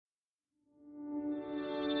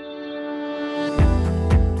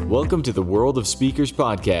Welcome to the World of Speakers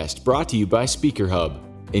podcast, brought to you by Speaker Hub.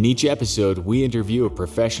 In each episode, we interview a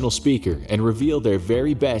professional speaker and reveal their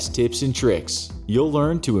very best tips and tricks. You'll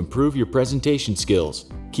learn to improve your presentation skills,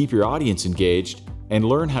 keep your audience engaged, and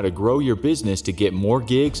learn how to grow your business to get more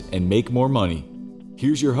gigs and make more money.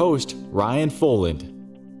 Here's your host, Ryan Foland.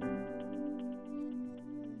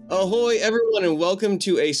 Ahoy, everyone, and welcome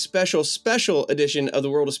to a special edition of the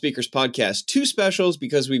World of Speakers podcast. Two specials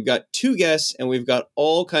because we've got two guests and we've got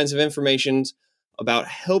all kinds of information about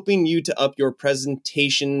helping you to up your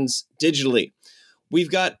presentations digitally.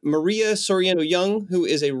 We've got Maria Soriano-Young, who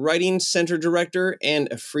is a writing center director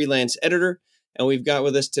and a freelance editor. And we've got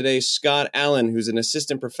with us today Scott Allen, who's an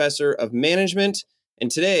assistant professor of management.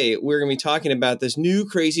 And today we're going to be talking about this new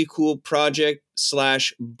crazy cool project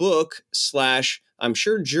 / book / I'm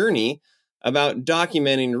sure journey about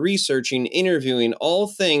documenting, researching, interviewing, all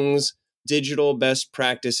things digital best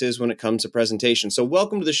practices when it comes to presentation. So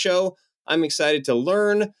welcome to the show. I'm excited to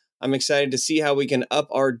learn. I'm excited to see how we can up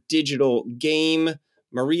our digital game.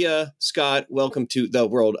 Maria, Scott, welcome to the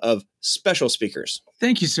World of Special Speakers.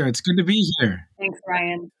 Thank you, sir. It's good to be here. Thanks,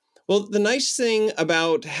 Ryan. Well, the nice thing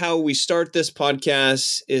about how we start this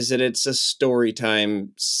podcast is that it's a story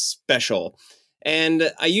time special.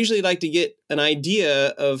 And I usually like to get an idea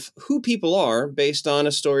of who people are based on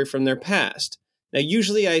a story from their past. Now,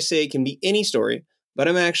 usually I say it can be any story, but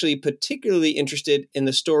I'm actually particularly interested in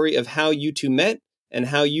the story of how you two met and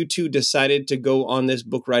how you two decided to go on this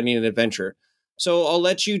book writing adventure. So I'll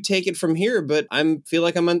let you take it from here, but I feel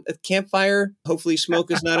like I'm on a campfire. Hopefully smoke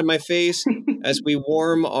is not in my face as we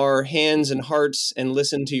warm our hands and hearts and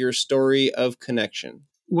listen to your story of connection.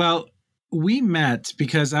 Well, we met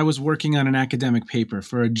because I was working on an academic paper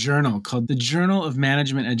for a journal called the Journal of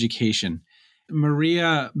Management Education.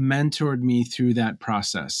 Maria mentored me through that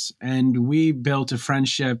process, and we built a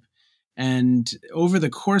friendship. And over the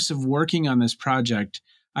course of working on this project,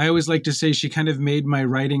 I always like to say she kind of made my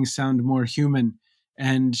writing sound more human,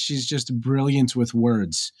 and she's just brilliant with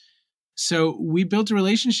words. So we built a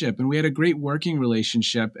relationship, and we had a great working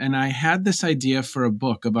relationship. And I had this idea for a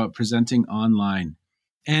book about presenting online.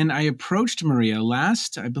 And I approached Maria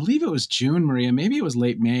I believe it was June, Maria, maybe it was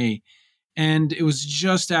late May. And it was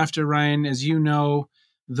just after, Ryan, as you know,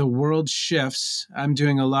 the world shifts. I'm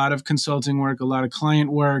doing a lot of consulting work, a lot of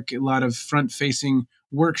client work, a lot of front-facing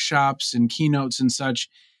workshops and keynotes and such.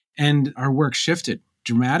 And our work shifted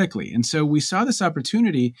dramatically. And so we saw this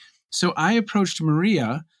opportunity. So I approached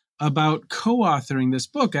Maria about co-authoring this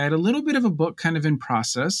book. I had a little bit of a book kind of in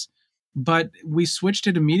process, but we switched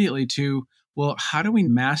it immediately to, well, how do we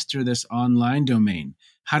master this online domain?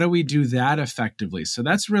 How do we do that effectively? So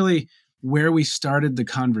that's really where we started the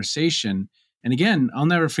conversation. And again, I'll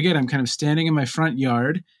never forget, I'm kind of standing in my front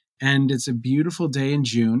yard, and it's a beautiful day in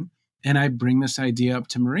June, and I bring this idea up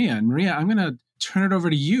to Maria. And Maria, I'm going to turn it over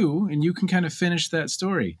to you, and you can kind of finish that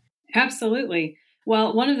story. Absolutely.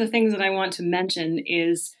 Well, one of the things that I want to mention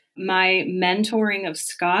is my mentoring of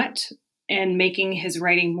Scott and making his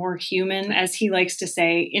writing more human, as he likes to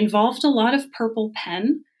say, involved a lot of purple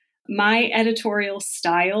pen. My editorial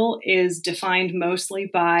style is defined mostly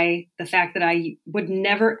by the fact that I would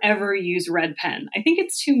never, ever use red pen. I think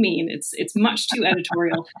it's too mean. It's much too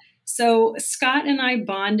editorial. So Scott and I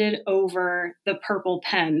bonded over the purple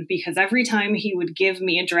pen because every time he would give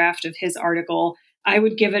me a draft of his article, I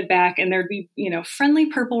would give it back and there'd be, friendly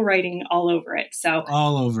purple writing all over it. So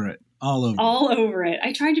all over it.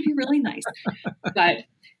 I tried to be really nice. But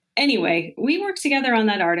anyway, we worked together on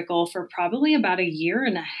that article for probably about a year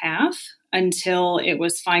and a half until it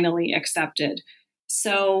was finally accepted.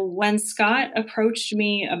 So when Scott approached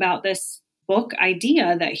me about this book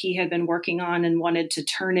idea that he had been working on and wanted to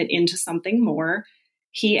turn it into something more,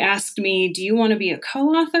 he asked me, do you want to be a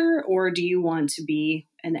co-author or do you want to be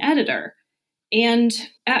an editor? And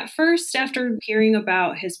at first, after hearing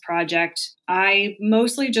about his project, I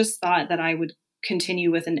mostly just thought that I would continue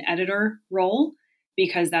with an editor role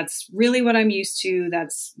because that's really what I'm used to.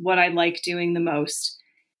 That's what I like doing the most.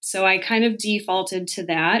 So I kind of defaulted to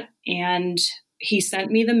that. And he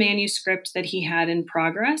sent me the manuscript that he had in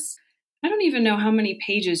progress. I don't even know how many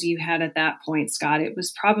pages you had at that point, Scott. It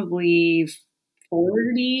was probably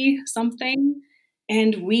 40 something.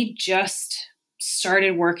 And we just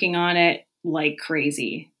started working on it like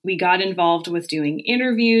crazy. We got involved with doing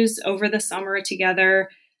interviews over the summer together,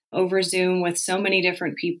 over Zoom with so many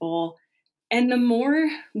different people. And the more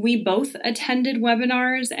we both attended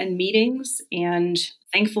webinars and meetings, and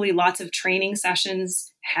thankfully lots of training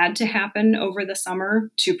sessions had to happen over the summer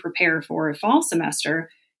to prepare for a fall semester,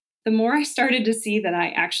 the more I started to see that I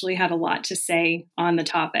actually had a lot to say on the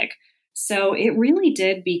topic. So it really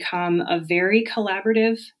did become a very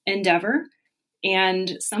collaborative endeavor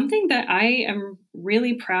and something that I am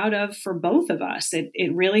really proud of for both of us.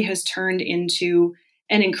 It really has turned into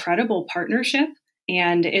an incredible partnership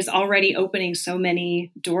and is already opening so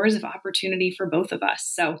many doors of opportunity for both of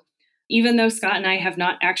us. So even though Scott and I have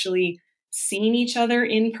not actually seen each other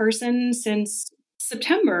in person since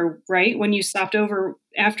September, right? When you stopped over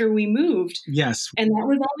after we moved. Yes. And that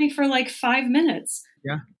was only for like 5 minutes.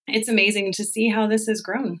 Yeah. It's amazing to see how this has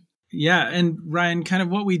grown. Yeah. And Ryan, kind of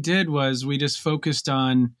what we did was we just focused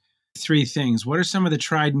on three things. What are some of the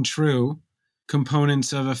tried and true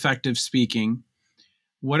components of effective speaking?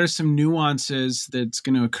 What are some nuances that's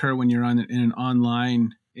going to occur when you're in an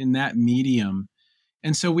online, in that medium?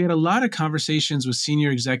 And so we had a lot of conversations with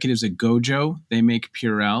senior executives at Gojo. They make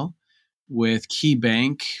Purell. With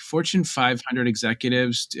KeyBank, Fortune 500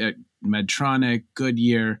 executives at Medtronic,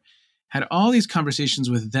 Goodyear, had all these conversations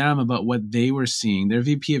with them about what they were seeing, their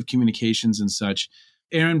VP of communications and such.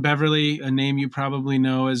 Aaron Beverly, a name you probably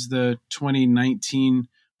know as the 2019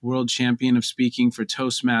 world champion of speaking for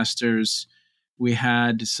Toastmasters. We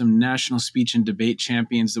had some national speech and debate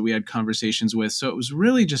champions that we had conversations with. So it was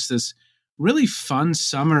really just this really fun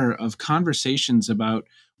summer of conversations about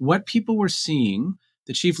what people were seeing.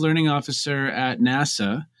 The chief learning officer at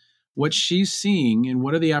NASA, what she's seeing and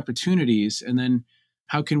what are the opportunities, and then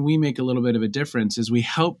how can we make a little bit of a difference as we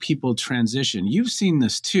help people transition. You've seen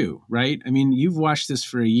this too, right? I mean, you've watched this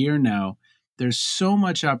for a year now. There's so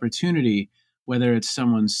much opportunity, whether it's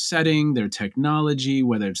someone's setting, their technology,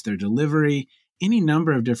 whether it's their delivery, any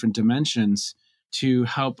number of different dimensions to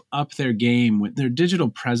help up their game with their digital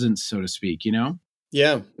presence, so to speak, you know?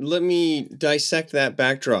 Yeah, let me dissect that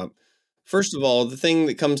backdrop. First of all, the thing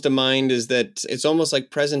that comes to mind is that it's almost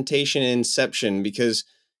like presentation inception because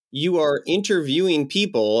you are interviewing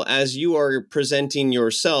people as you are presenting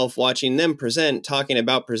yourself, watching them present, talking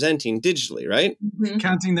about presenting digitally, right? Mm-hmm.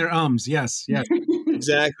 Counting their ums. Yes.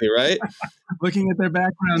 Exactly, right? Looking at their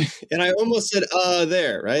background. And I almost said,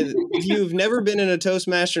 there, right? If you've never been in a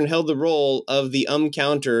Toastmaster and held the role of the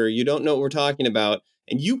counter, you don't know what we're talking about.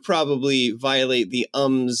 And you probably violate the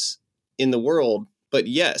ums in the world, but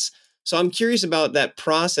yes. So I'm curious about that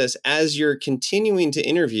process as you're continuing to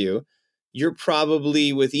interview. You're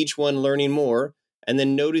probably with each one learning more and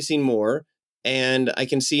then noticing more. And I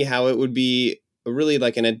can see how it would be really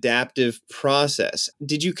like an adaptive process.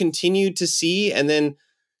 Did you continue to see and then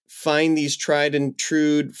find these tried and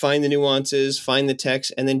true, find the nuances, find the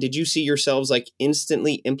text, and then did you see yourselves like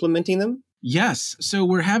instantly implementing them? Yes. So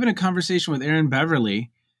we're having a conversation with Aaron Beverly,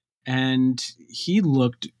 and he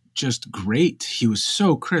looked just great. He was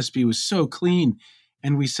so crisp. He was so clean.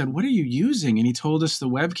 And we said, what are you using? And he told us the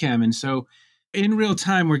webcam. And so in real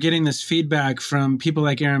time, we're getting this feedback from people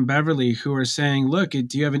like Aaron Beverly who are saying, look,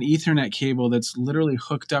 do you have an Ethernet cable that's literally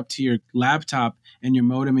hooked up to your laptop and your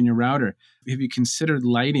modem and your router? Have you considered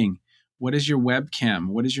lighting? What is your webcam?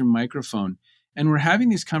 What is your microphone? And we're having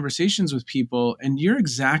these conversations with people, and you're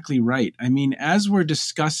exactly right. I mean, as we're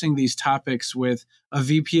discussing these topics with a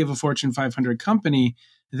VP of a Fortune 500 company,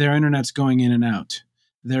 their internet's going in and out.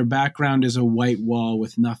 Their background is a white wall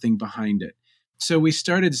with nothing behind it. So we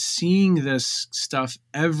started seeing this stuff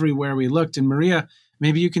everywhere we looked. And Maria,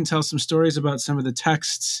 maybe you can tell some stories about some of the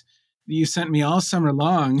texts you sent me all summer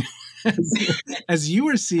long as you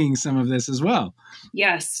were seeing some of this as well.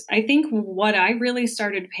 Yes. I think what I really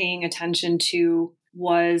started paying attention to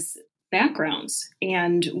was backgrounds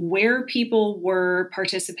and where people were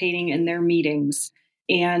participating in their meetings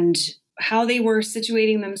and how they were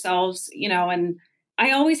situating themselves, and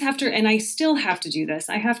I always have to, and I still have to do this.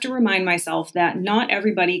 I have to remind myself that not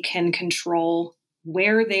everybody can control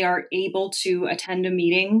where they are able to attend a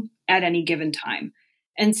meeting at any given time.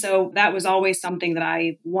 And so that was always something that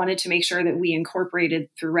I wanted to make sure that we incorporated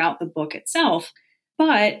throughout the book itself.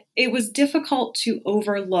 But it was difficult to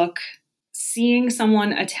overlook seeing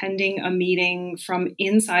someone attending a meeting from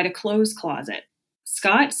inside a clothes closet.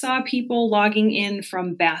 Scott saw people logging in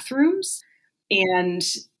from bathrooms. And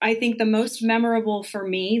I think the most memorable for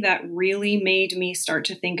me that really made me start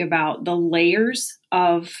to think about the layers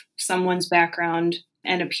of someone's background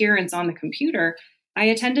and appearance on the computer, I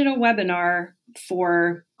attended a webinar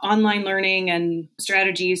for online learning and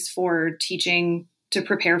strategies for teaching to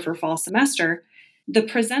prepare for fall semester. The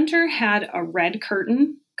presenter had a red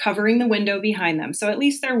curtain covering the window behind them. So at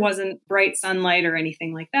least there wasn't bright sunlight or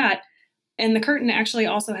anything like that. And the curtain actually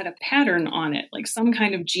also had a pattern on it, like some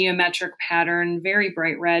kind of geometric pattern, very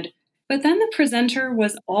bright red. But then the presenter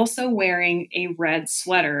was also wearing a red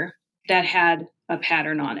sweater that had a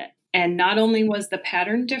pattern on it. And not only was the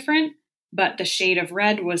pattern different, but the shade of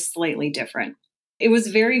red was slightly different. It was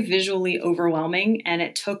very visually overwhelming, and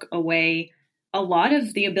it took away a lot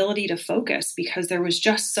of the ability to focus because there was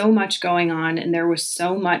just so much going on and there was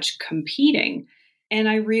so much competing. And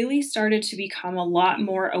I really started to become a lot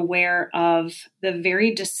more aware of the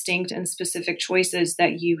very distinct and specific choices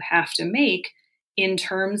that you have to make in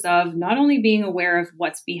terms of not only being aware of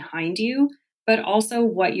what's behind you, but also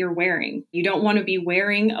what you're wearing. You don't want to be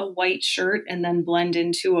wearing a white shirt and then blend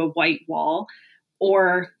into a white wall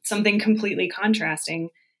or something completely contrasting.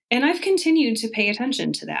 And I've continued to pay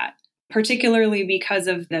attention to that, particularly because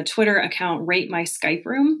of the Twitter account Rate My Skype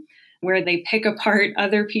Room, where they pick apart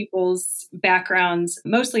other people's backgrounds,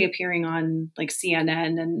 mostly appearing on like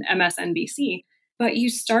CNN and MSNBC. But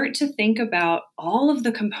you start to think about all of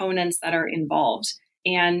the components that are involved.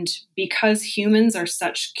 And because humans are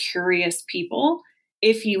such curious people,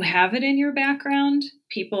 if you have it in your background,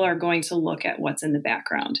 people are going to look at what's in the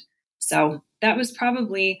background. So that was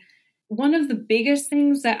probably one of the biggest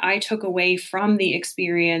things that I took away from the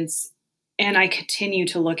experience. And I continue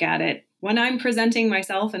to look at it when I'm presenting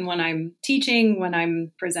myself and when I'm teaching, when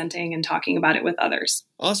I'm presenting and talking about it with others.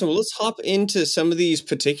 Awesome. Well, let's hop into some of these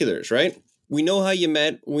particulars, right? We know how you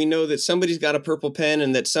met. We know that somebody's got a purple pen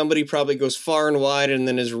and that somebody probably goes far and wide and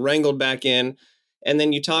then is wrangled back in. And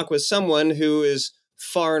then you talk with someone who is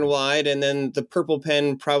far and wide, and then the purple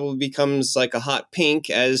pen probably becomes like a hot pink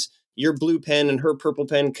as your blue pen and her purple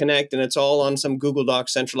pen connect, and it's all on some Google Doc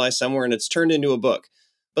centralized somewhere, and it's turned into a book.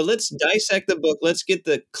 But let's dissect the book. Let's get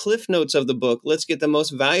the cliff notes of the book. Let's get the most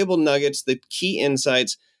valuable nuggets, the key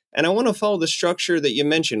insights. And I want to follow the structure that you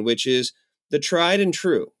mentioned, which is the tried and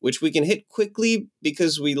true, which we can hit quickly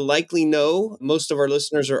because we likely know most of our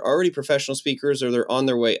listeners are already professional speakers or they're on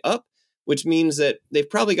their way up, which means that they've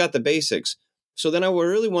probably got the basics. So then I would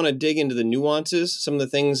really want to dig into the nuances, some of the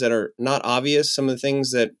things that are not obvious, some of the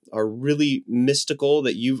things that are really mystical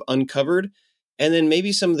that you've uncovered, and then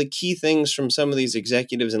maybe some of the key things from some of these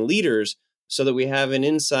executives and leaders so that we have an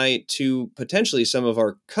insight to potentially some of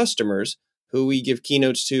our customers who we give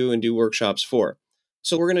keynotes to and do workshops for.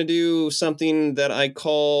 So we're going to do something that I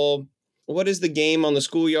call, what is the game on the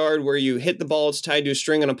schoolyard where you hit the ball, it's tied to a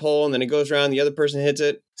string on a pole, and then it goes around, the other person hits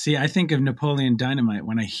it? See, I think of Napoleon Dynamite.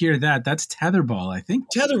 When I hear that, that's tetherball, I think.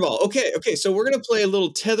 Tetherball. Okay. So we're going to play a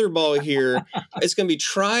little tetherball here. It's going to be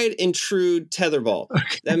tried and true tetherball.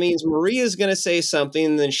 Okay. That means Maria's going to say something,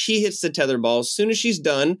 and then she hits the tetherball. As soon as she's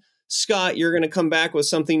done, Scott, you're going to come back with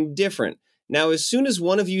something different. Now, as soon as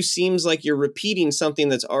one of you seems like you're repeating something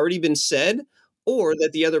that's already been said, or that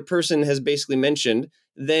the other person has basically mentioned,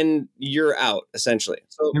 then you're out, essentially.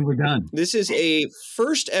 So and we're done. This is a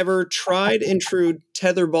first ever tried and true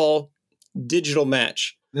tetherball digital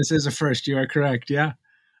match. This is a first. You are correct. Yeah.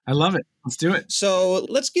 I love it. Let's do it. So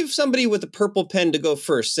let's give somebody with a purple pen to go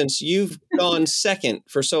first, since you've gone second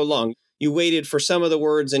for so long. You waited for some of the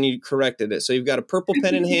words and you corrected it. So you've got a purple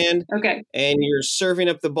pen in hand. Okay. And you're serving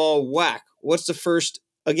up the ball. Whack. What's the first?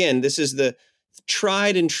 Again, this is the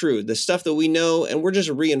tried and true, the stuff that we know, and we're just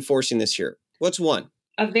reinforcing this here. What's one?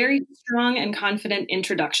 A very strong and confident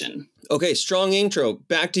introduction. Okay, strong intro.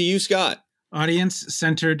 Back to you, Scott.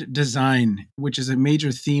 Audience-centered design, which is a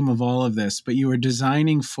major theme of all of this, but you are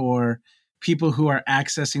designing for people who are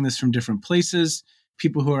accessing this from different places,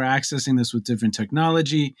 people who are accessing this with different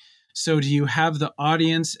technology. So do you have the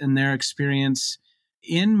audience and their experience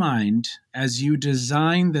in mind as you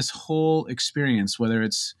design this whole experience, whether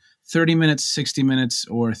it's 30 minutes, 60 minutes,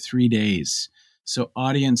 or 3 days? So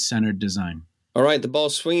audience-centered design. All right, the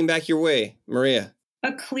ball's swinging back your way. Maria.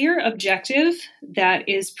 A clear objective that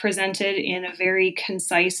is presented in a very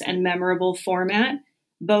concise and memorable format,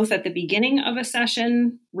 both at the beginning of a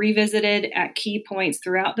session, revisited at key points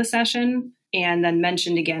throughout the session, and then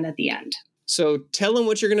mentioned again at the end. So tell them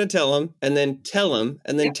what you're going to tell them, and then tell them,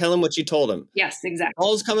 and then tell them what you told them. Yes, exactly.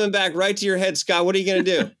 Ball's coming back right to your head, Scott. What are you going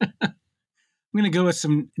to do? I'm going to go with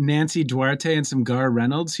some Nancy Duarte and some Gar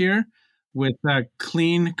Reynolds here with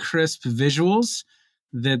clean, crisp visuals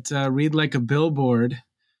that read like a billboard,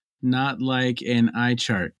 not like an eye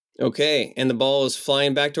chart. Okay, and the ball is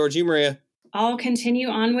flying back towards you, Maria. I'll continue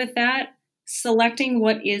on with that, selecting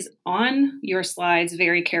what is on your slides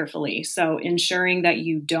very carefully. So ensuring that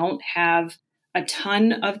you don't have a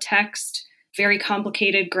ton of text, very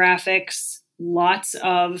complicated graphics, lots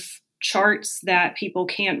of charts that people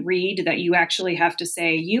can't read, that you actually have to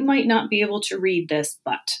say, you might not be able to read this,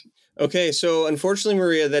 but. Okay, so unfortunately,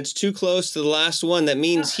 Maria, that's too close to the last one. That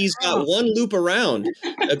means he's got one loop around.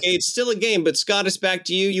 Okay, it's still a game, but Scott, it's back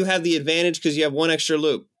to you. You have the advantage because you have one extra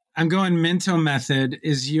loop. I'm going Minto method.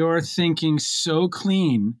 Is your thinking so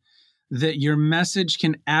clean that your message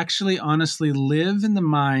can actually honestly live in the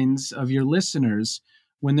minds of your listeners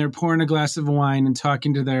when they're pouring a glass of wine and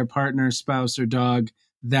talking to their partner, spouse, or dog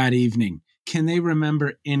that evening? Can they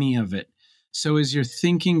remember any of it? So is your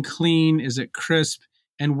thinking clean? Is it crisp?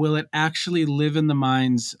 And will it actually live in the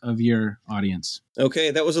minds of your audience?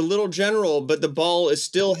 Okay, that was a little general, but the ball is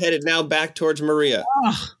still headed now back towards Maria.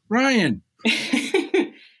 Oh, Ryan.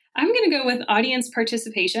 I'm going to go with audience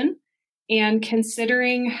participation and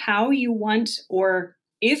considering how you want, or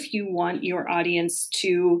if you want your audience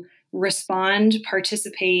to respond,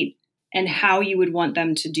 participate, and how you would want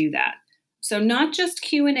them to do that. So not just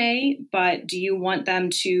Q&A, but do you want them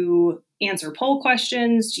to answer poll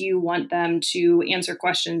questions? Do you want them to answer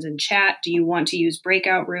questions in chat? Do you want to use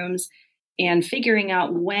breakout rooms? And figuring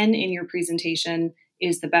out when in your presentation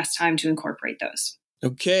is the best time to incorporate those.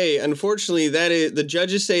 Okay, unfortunately, the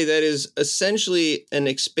judges say that is essentially an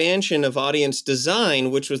expansion of audience design,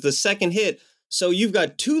 which was the second hit. So you've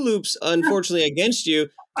got two loops, unfortunately, against you.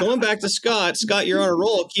 Going back to Scott. Scott, you're on a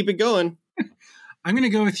roll. Keep it going. I'm going to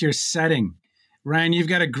go with your setting. Ryan, you've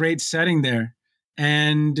got a great setting there,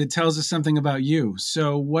 and it tells us something about you.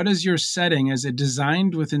 So what is your setting? Is it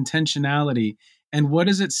designed with intentionality? And what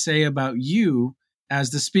does it say about you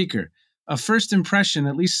as the speaker? A first impression,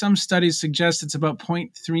 at least some studies suggest it's about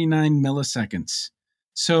 0.39 milliseconds.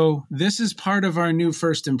 So this is part of our new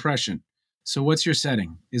first impression. So what's your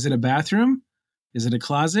setting? Is it a bathroom? Is it a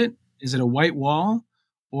closet? Is it a white wall?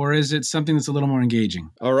 Or is it something that's a little more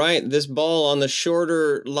engaging? All right, this ball on the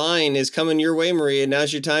shorter line is coming your way, Maria.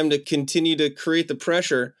 Now's your time to continue to create the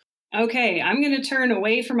pressure. Okay, I'm going to turn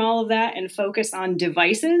away from all of that and focus on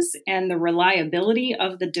devices and the reliability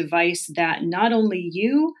of the device that not only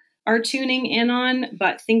you are tuning in on,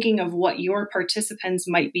 but thinking of what your participants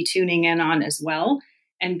might be tuning in on as well,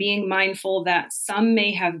 and being mindful that some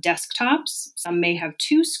may have desktops, some may have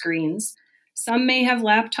two screens, some may have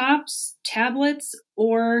laptops, tablets,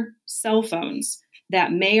 or cell phones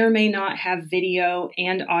that may or may not have video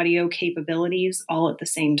and audio capabilities all at the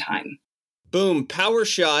same time. Boom, power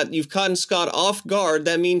shot. You've caught Scott off guard.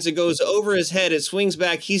 That means it goes over his head. It swings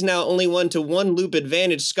back. He's now only 1-to-1 loop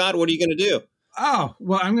advantage. Scott, what are you going to do? Oh,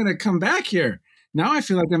 well, I'm going to come back here. Now I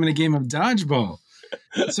feel like I'm in a game of dodgeball.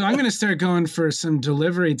 So I'm going to start going for some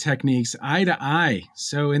delivery techniques, eye to eye.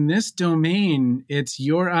 So in this domain, it's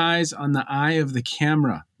your eyes on the eye of the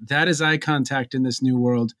camera. That is eye contact in this new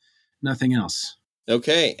world, nothing else.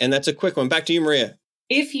 Okay, and that's a quick one. Back to you, Maria.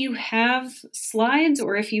 If you have slides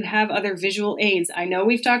or if you have other visual aids, I know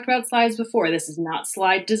we've talked about slides before. This is not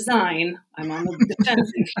slide design. I'm on the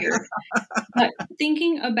defensive here. But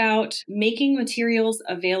thinking about making materials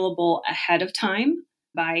available ahead of time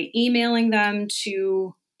by emailing them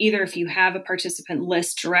to either if you have a participant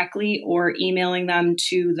list directly or emailing them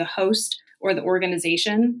to the host or the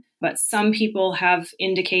organization. But some people have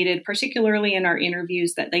indicated, particularly in our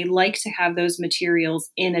interviews, that they like to have those materials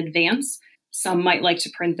in advance. Some might like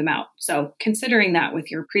to print them out. So considering that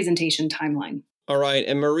with your presentation timeline. All right,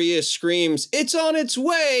 and Maria screams, "It's on its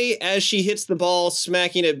way," as she hits the ball,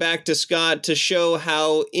 smacking it back to Scott to show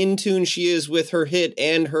how in tune she is with her hit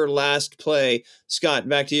and her last play. Scott,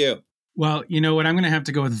 back to you. Well, you know what? I'm going to have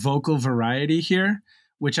to go with vocal variety here,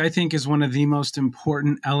 which I think is one of the most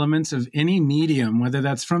important elements of any medium, whether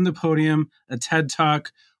that's from the podium, a TED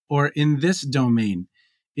Talk, or in this domain.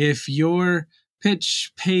 If your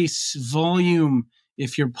pitch, pace, volume,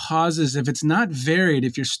 if your pauses, if it's not varied,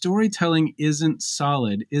 if your storytelling isn't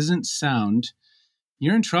solid, isn't sound,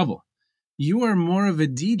 you're in trouble. You are more of a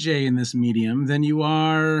DJ in this medium than you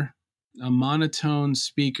are a monotone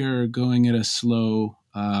speaker going at a slow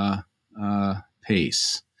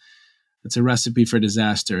pace. It's a recipe for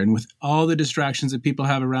disaster. And with all the distractions that people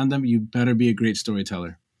have around them, you better be a great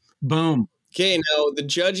storyteller. Boom. Okay, now the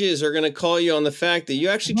judges are going to call you on the fact that you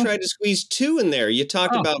actually tried to squeeze two in there. You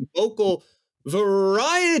talked about vocal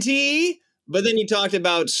variety, but then you talked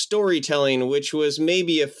about storytelling, which was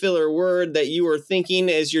maybe a filler word that you were thinking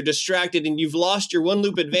as you're distracted and you've lost your one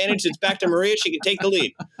loop advantage. It's back to Maria. She can take the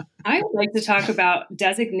lead. I would like to talk about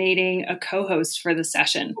designating a co-host for the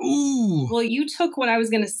session. Ooh. Well, you took what I was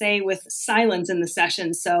going to say with silence in the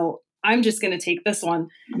session, so I'm just going to take this one.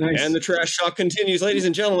 Nice. And the trash talk continues, ladies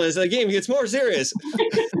and gentlemen, as the game gets more serious.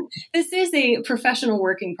 This is a professional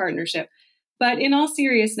working partnership. But in all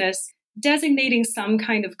seriousness, designating some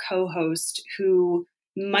kind of co-host who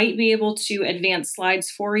might be able to advance slides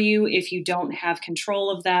for you if you don't have control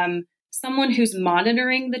of them, someone who's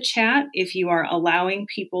monitoring the chat if you are allowing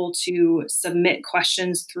people to submit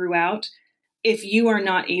questions throughout. If you are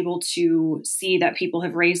not able to see that people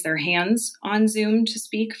have raised their hands on Zoom to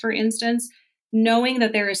speak, for instance, knowing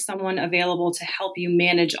that there is someone available to help you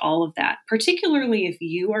manage all of that, particularly if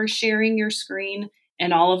you are sharing your screen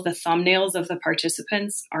and all of the thumbnails of the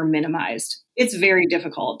participants are minimized. It's very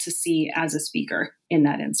difficult to see as a speaker in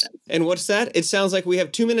that instance. And what's that? It sounds like we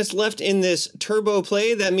have 2 minutes left in this turbo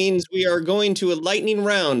play. That means we are going to a lightning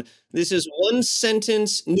round. This is one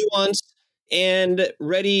sentence nuance. And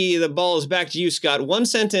ready, the ball is back to you, Scott. One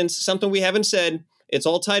sentence, something we haven't said. It's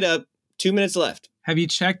all tied up. 2 minutes left. Have you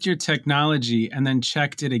checked your technology and then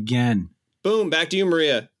checked it again? Boom, back to you,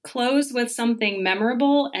 Maria. Close with something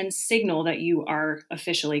memorable and signal that you are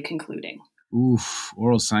officially concluding. Oof,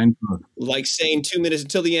 oral signpost. Like saying 2 minutes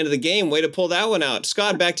until the end of the game. Way to pull that one out.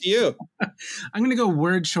 Scott, back to you. I'm going to go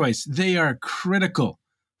word choice. They are critical.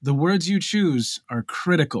 The words you choose are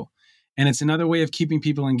critical. And it's another way of keeping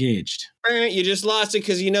people engaged. You just lost it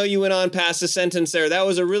because you went on past the sentence there. That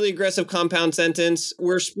was a really aggressive compound sentence.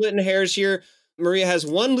 We're splitting hairs here. Maria has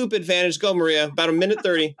one loop advantage. Go, Maria. About a minute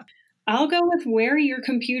 30. I'll go with where your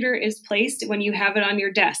computer is placed when you have it on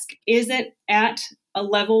your desk. Is it at a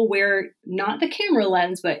level where, not the camera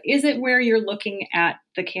lens, but is it where you're looking at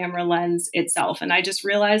the camera lens itself? And I just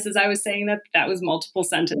realized as I was saying that was multiple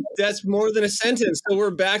sentences. That's more than a sentence. So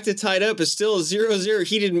we're back to tied up. It's still a 0-0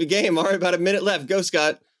 heated game. All right, about a minute left. Go,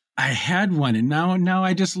 Scott. I had one, and now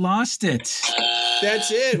I just lost it.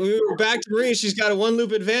 That's it. We were back to Maria. She's got a one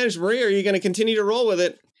loop advantage. Maria, are you going to continue to roll with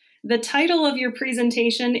it? The title of your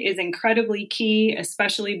presentation is incredibly key,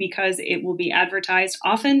 especially because it will be advertised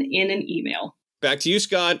often in an email. Back to you,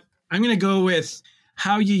 Scott. I'm going to go with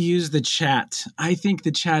how you use the chat. I think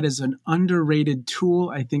the chat is an underrated tool.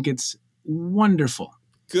 I think it's wonderful.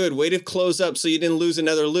 Good. Way to close up so you didn't lose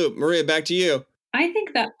another loop. Maria, back to you. I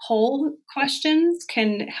think that poll questions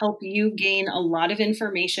can help you gain a lot of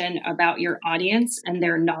information about your audience and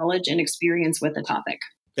their knowledge and experience with the topic.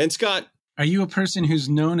 And Scott. Are you a person who's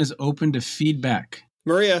known as open to feedback?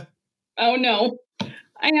 Maria. Oh, no.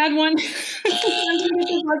 I had one. Well,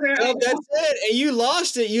 that's it. And you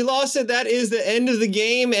lost it. You lost it. That is the end of the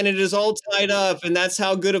game, and it is all tied up. And that's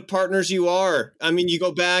how good of partners you are. I mean, you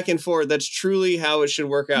go back and forth. That's truly how it should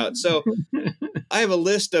work out. So I have a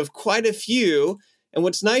list of quite a few. And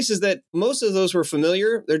what's nice is that most of those were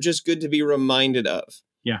familiar. They're just good to be reminded of.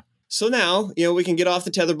 Yeah. So now, we can get off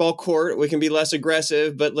the tetherball court. We can be less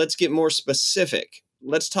aggressive, but let's get more specific.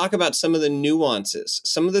 Let's talk about some of the nuances,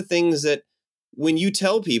 some of the things that when you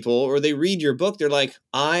tell people or they read your book, they're like,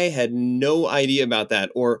 I had no idea about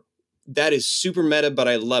that, or that is super meta, but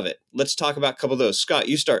I love it. Let's talk about a couple of those. Scott,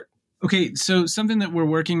 you start. Okay, so something that we're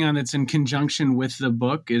working on that's in conjunction with the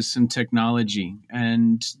book is some technology.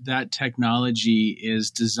 And that technology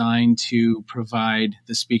is designed to provide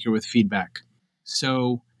the speaker with feedback.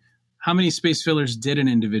 So how many space fillers did an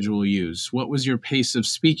individual use? What was your pace of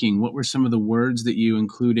speaking? What were some of the words that you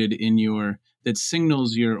included in that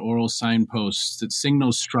signals your oral signposts, that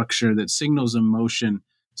signals structure, that signals emotion,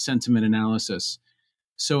 sentiment analysis?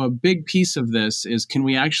 So a big piece of this is, can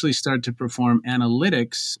we actually start to perform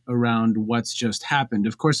analytics around what's just happened?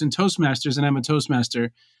 Of course, in Toastmasters, and I'm a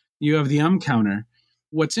Toastmaster, you have the counter.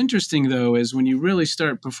 What's interesting, though, is when you really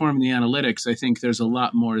start performing the analytics, I think there's a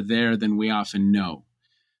lot more there than we often know.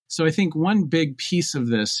 So I think one big piece of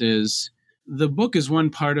this is the book is one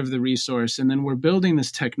part of the resource, and then we're building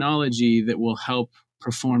this technology that will help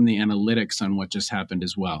perform the analytics on what just happened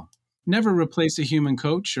as well. Never replace a human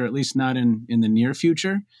coach, or at least not in the near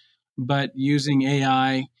future, but using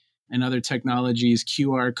AI and other technologies,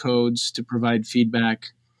 QR codes to provide feedback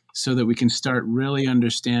so that we can start really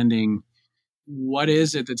understanding what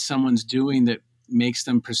is it that someone's doing that makes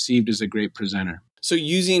them perceived as a great presenter. So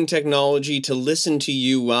using technology to listen to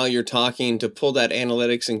you while you're talking to pull that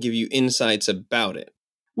analytics and give you insights about it.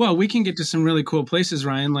 Well, we can get to some really cool places,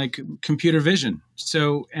 Ryan, like computer vision.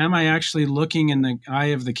 So am I actually looking in the eye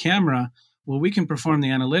of the camera? Well, we can perform the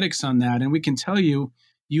analytics on that, and we can tell you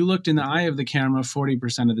looked in the eye of the camera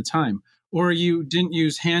 40% of the time, or you didn't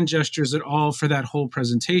use hand gestures at all for that whole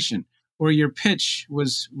presentation, or your pitch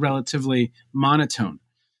was relatively monotone.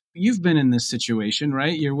 You've been in this situation,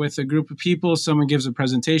 right? You're with a group of people, someone gives a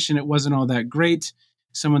presentation, it wasn't all that great.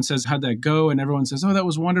 Someone says, how'd that go? And everyone says, oh, that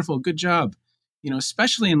was wonderful, good job.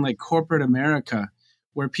 Especially in like corporate America,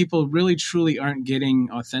 where people really truly aren't getting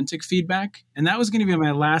authentic feedback. And that was going to be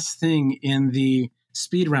my last thing in the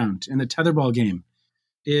speed round, in the tetherball game,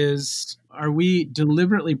 is, are we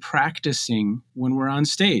deliberately practicing when we're on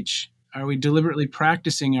stage? Are we deliberately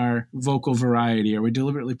practicing our vocal variety? Are we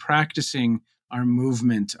deliberately practicing our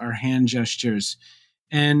movement, our hand gestures?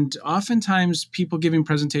 And oftentimes people giving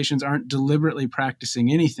presentations aren't deliberately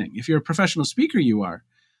practicing anything. If you're a professional speaker, you are.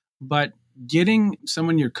 But getting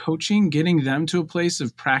someone you're coaching, getting them to a place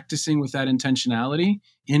of practicing with that intentionality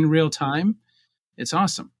in real time, it's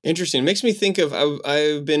awesome. Interesting. It makes me think of,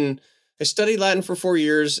 I've been I studied Latin for 4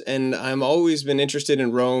 years, and I'm always been interested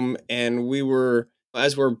in Rome. And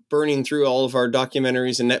as we're burning through all of our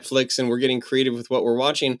documentaries and Netflix, and we're getting creative with what we're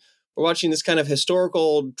watching this kind of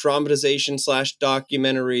historical dramatization /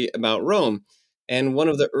 documentary about Rome. And one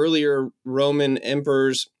of the earlier Roman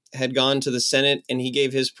emperors had gone to the Senate, and he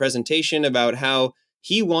gave his presentation about how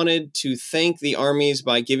he wanted to thank the armies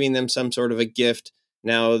by giving them some sort of a gift.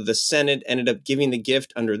 Now, the Senate ended up giving the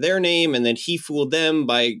gift under their name, and then he fooled them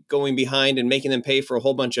by going behind and making them pay for a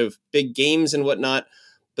whole bunch of big games and whatnot.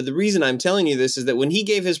 But the reason I'm telling you this is that when he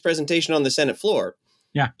gave his presentation on the Senate floor,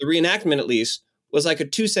 the reenactment at least was like a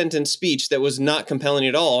 2-sentence speech that was not compelling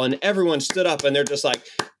at all. And everyone stood up and they're just like,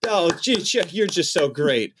 oh, geez, you're just so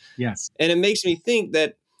great. Yes. And it makes me think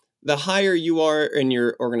that the higher you are in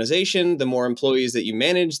your organization, the more employees that you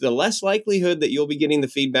manage, the less likelihood that you'll be getting the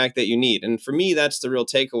feedback that you need. And for me, that's the real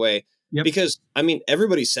takeaway. Yep. Because,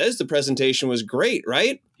 everybody says the presentation was great,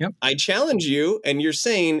 right? Yep. I challenge you, and you're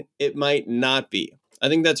saying it might not be. I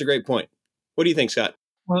think that's a great point. What do you think, Scott?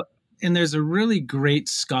 Well, and there's a really great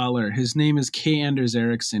scholar. His name is K. Anders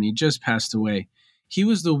Ericsson. He just passed away. He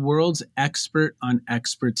was the world's expert on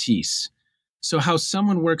expertise. So how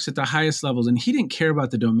someone works at the highest levels, and he didn't care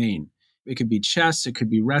about the domain. It could be chess, it could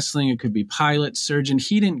be wrestling, it could be pilot, surgeon.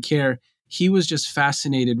 He didn't care. He was just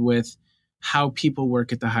fascinated with how people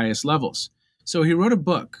work at the highest levels. So he wrote a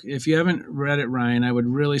book. If you haven't read it, Ryan, I would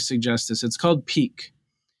really suggest this. It's called Peak.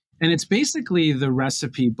 And it's basically the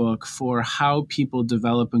recipe book for how people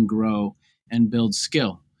develop and grow and build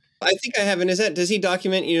skill. I think I have. And does he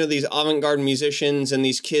document, these avant-garde musicians and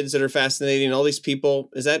these kids that are fascinating, all these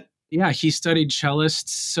people? Is that? Yeah, he studied cellists.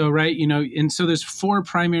 So, right, and so there's 4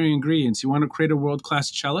 primary ingredients. You want to create a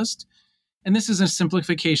world-class cellist? And this is a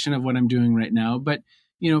simplification of what I'm doing right now, but,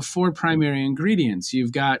 4 primary ingredients.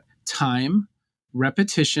 You've got time,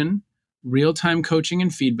 repetition, real-time coaching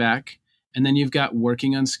and feedback, and then you've got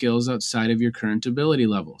working on skills outside of your current ability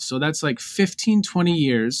level. So that's like 15, 20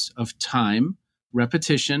 years of time,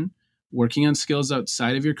 repetition, working on skills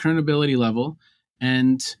outside of your current ability level,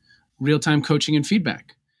 and real-time coaching and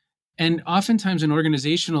feedback. And oftentimes in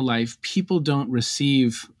organizational life, people don't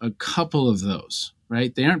receive a couple of those,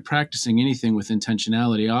 right? They aren't practicing anything with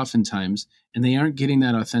intentionality oftentimes, and they aren't getting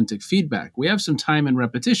that authentic feedback. We have some time and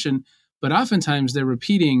repetition, but oftentimes they're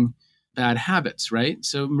repeating bad habits, right?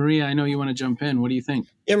 So Maria, I know you want to jump in. What do you think?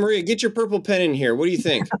 Yeah, Maria, get your purple pen in here. What do you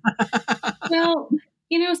think? Well,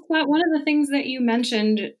 Scott, one of the things that you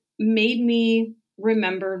mentioned made me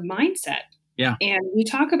remember mindset. Yeah. And we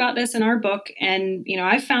talk about this in our book. And,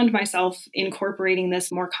 I found myself incorporating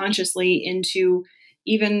this more consciously into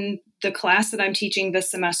even the class that I'm teaching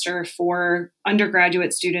this semester for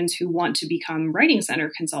undergraduate students who want to become writing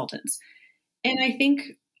center consultants. And I think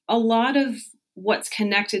a lot of what's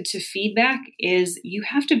connected to feedback is you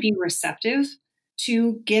have to be receptive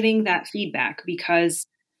to getting that feedback, because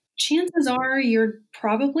chances are you're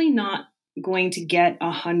probably not going to get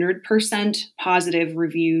 100% positive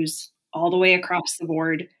reviews all the way across the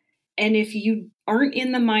board. And if you aren't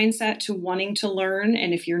in the mindset to wanting to learn,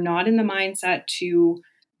 and if you're not in the mindset to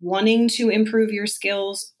wanting to improve your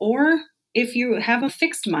skills, or if you have a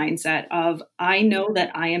fixed mindset of, I know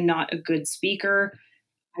that I am not a good speaker,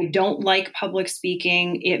 I don't like public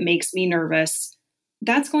speaking, it makes me nervous,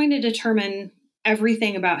 that's going to determine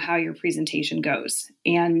everything about how your presentation goes.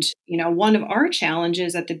 And, one of our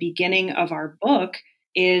challenges at the beginning of our book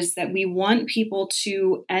is that we want people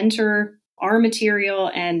to enter our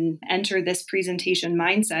material and enter this presentation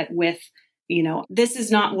mindset with, this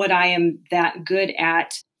is not what I am that good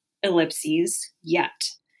at, ellipses, yet.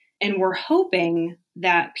 And we're hoping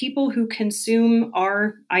that people who consume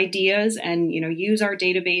our ideas and, use our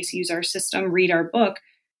database, use our system, read our book,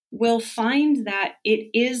 will find that it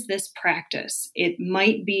is this practice. It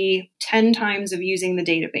might be 10 times of using the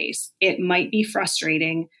database. It might be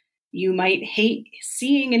frustrating. You might hate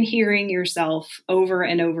seeing and hearing yourself over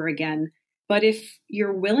and over again. But if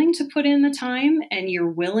you're willing to put in the time and you're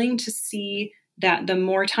willing to see that the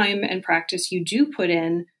more time and practice you do put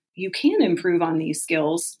in, you can improve on these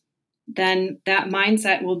skills, then that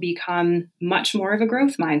mindset will become much more of a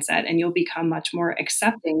growth mindset, and you'll become much more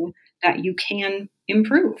accepting that you can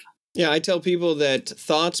improve. Yeah, I tell people that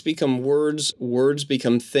thoughts become words, words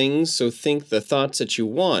become things. So think the thoughts that you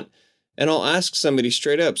want. And I'll ask somebody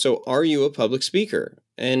straight up, so are you a public speaker?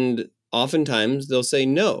 And oftentimes they'll say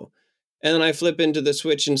no. And then I flip into the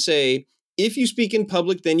switch and say, if you speak in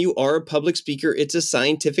public, then you are a public speaker. It's a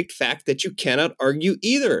scientific fact that you cannot argue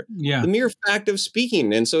either. Yeah. The mere fact of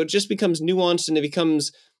speaking. And so it just becomes nuanced, and it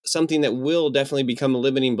becomes something that will definitely become a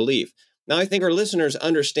limiting belief. Now, I think our listeners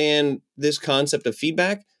understand this concept of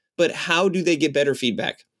feedback, but how do they get better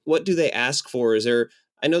feedback? What do they ask for?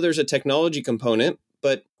 I know there's a technology component,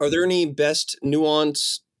 but are there any best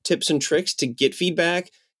nuance tips and tricks to get feedback?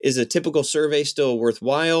 Is a typical survey still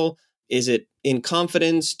worthwhile? Is it in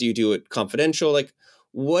confidence? Do you do it confidential? Like,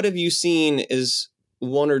 what have you seen as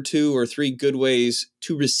one or two or three good ways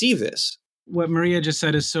to receive this? What Maria just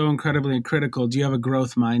said is so incredibly critical. Do you have a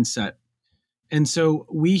growth mindset? And so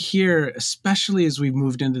we hear, especially as we've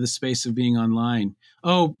moved into the space of being online,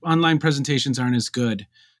 oh, online presentations aren't as good.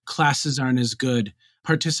 Classes aren't as good.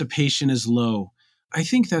 Participation is low. I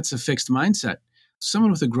think that's a fixed mindset.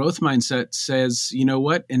 Someone with a growth mindset says, you know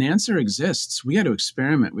what? An answer exists. We got to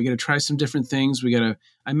experiment. We got to try some different things.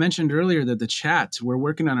 I mentioned earlier that the chat, we're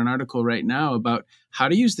working on an article right now about how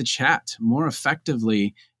to use the chat more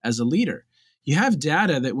effectively as a leader. You have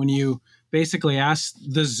data that when you basically ask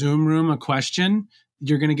the Zoom room a question,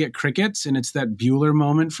 you're going to get crickets. And it's that Bueller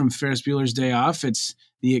moment from Ferris Bueller's Day Off. It's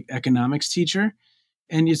the economics teacher.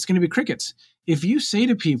 And it's going to be crickets. If you say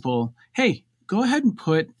to people, hey, go ahead and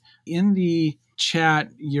put in the chat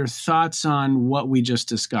your thoughts on what we just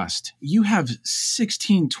discussed. You have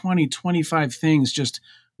 16, 20, 25 things just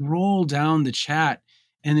roll down the chat,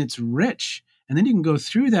 and it's rich. And then you can go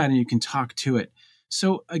through that and you can talk to it.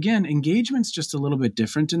 So again, engagement's just a little bit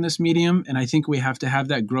different in this medium. And I think we have to have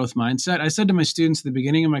that growth mindset. I said to my students at the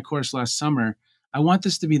beginning of my course last summer, I want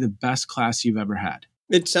this to be the best class you've ever had.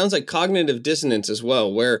 It sounds like cognitive dissonance as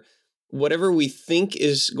well, where whatever we think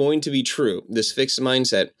is going to be true, this fixed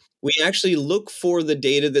mindset, we actually look for the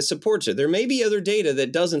data that supports it. There may be other data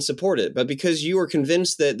that doesn't support it, but because you are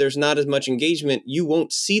convinced that there's not as much engagement, you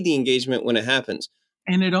won't see the engagement when it happens.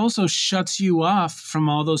 And it also shuts you off from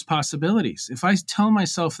all those possibilities. If I tell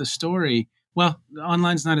myself the story, well,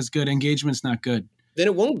 online's not as good, engagement's not good, then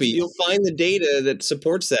it won't be. You'll find the data that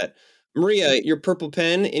supports that. Maria, your purple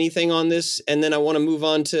pen, anything on this? And then I want to move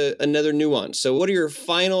on to another nuance. So what are your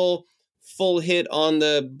final full hit on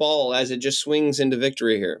the ball as it just swings into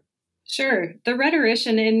victory here? Sure. The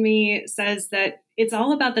rhetorician in me says that it's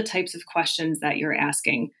all about the types of questions that you're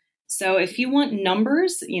asking. So if you want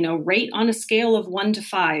numbers, rate on a scale of 1 to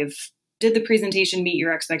 5, did the presentation meet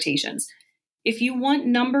your expectations? If you want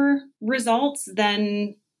number results,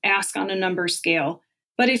 then ask on a number scale.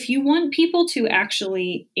 But if you want people to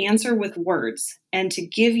actually answer with words and to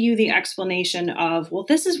give you the explanation of, well,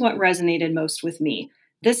 this is what resonated most with me.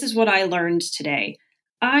 This is what I learned today.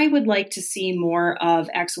 I would like to see more of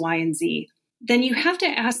X, Y, and Z. Then you have to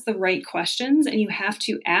ask the right questions, and you have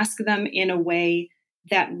to ask them in a way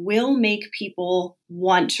that will make people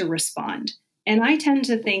want to respond. And I tend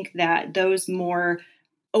to think that those more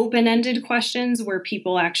open-ended questions where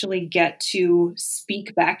people actually get to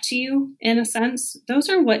speak back to you in a sense, those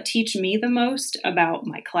are what teach me the most about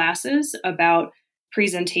my classes, about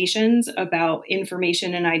presentations, about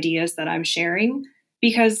information and ideas that I'm sharing.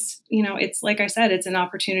 Because, it's like I said, it's an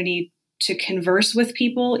opportunity to converse with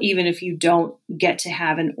people, even if you don't get to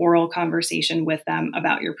have an oral conversation with them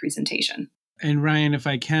about your presentation. And Ryan, if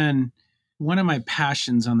I can, one of my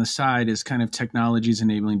passions on the side is kind of technologies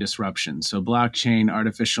enabling disruption. So blockchain,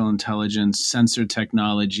 artificial intelligence, sensor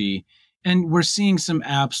technology. And we're seeing some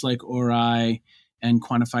apps like Ori and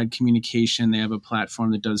Quantified Communication. They have a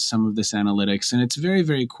platform that does some of this analytics, and it's very,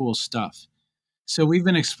 very cool stuff. So we've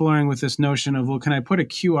been exploring with this notion of, well, can I put a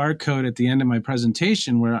QR code at the end of my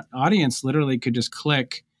presentation where an audience literally could just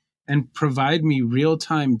click and provide me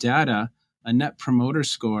real-time data, a net promoter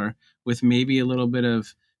score, with maybe a little bit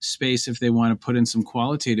of space if they want to put in some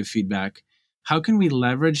qualitative feedback? How can we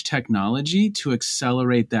leverage technology to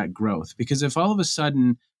accelerate that growth? Because if all of a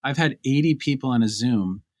sudden I've had 80 people on a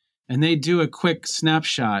Zoom and they do a quick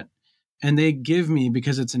snapshot and they give me,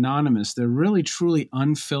 because it's anonymous, they're really truly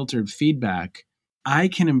unfiltered feedback, I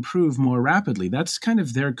can improve more rapidly. That's kind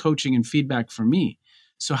of their coaching and feedback for me.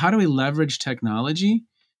 So how do we leverage technology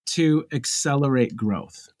to accelerate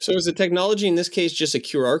growth? So is the technology in this case just a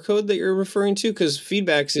QR code that you're referring to? Because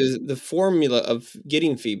feedbacks is the formula of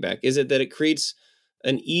getting feedback. Is it that it creates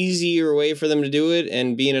an easier way for them to do it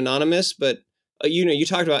and being anonymous? But you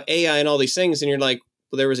talked about AI and all these things and you're like,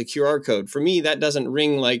 well, there was a QR code. For me, that doesn't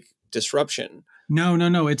ring like disruption.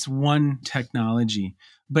 No. It's one technology.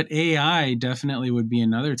 But AI definitely would be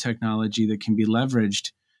another technology that can be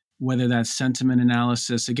leveraged, whether that's sentiment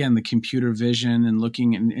analysis, again, the computer vision and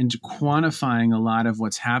looking and quantifying a lot of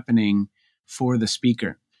what's happening for the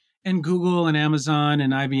speaker. And Google and Amazon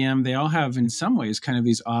and IBM, they all have in some ways kind of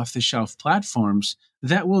these off-the-shelf platforms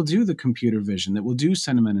that will do the computer vision, that will do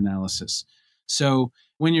sentiment analysis. So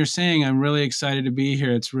when you're saying, I'm really excited to be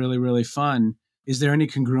here, it's really, really fun, is there any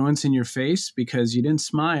congruence in your face? Because you didn't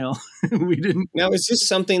smile. We didn't. Now, is this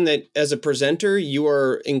something that as a presenter, you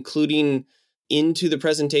are including into the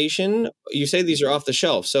presentation? You say these are off the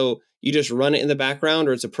shelf, so you just run it in the background,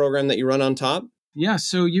 or it's a program that you run on top? Yeah,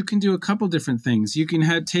 so you can do a couple different things. You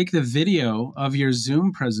can take the video of your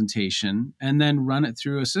Zoom presentation and then run it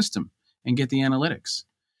through a system and get the analytics.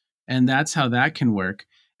 And that's how that can work.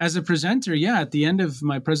 As a presenter, yeah, at the end of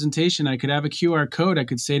my presentation, I could have a QR code. I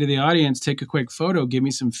could say to the audience, take a quick photo, give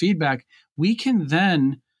me some feedback. We can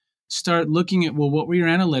then start looking at, well, what were your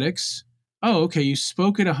analytics? Oh, okay, you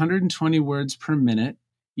spoke at 120 words per minute.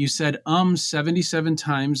 You said 77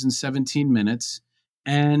 times in 17 minutes.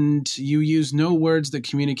 And you use no words that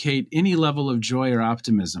communicate any level of joy or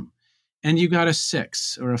optimism. And you got a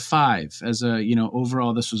 6 or a 5 as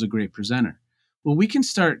overall, this was a great presenter. Well, we can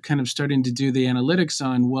starting to do the analytics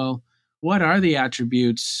on, well, what are the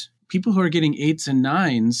attributes? People who are getting 8s and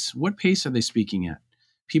 9s, what pace are they speaking at?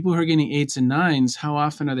 People who are getting 8s and 9s, how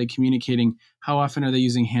often are they communicating? How often are they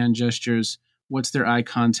using hand gestures? What's their eye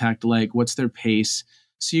contact like? What's their pace?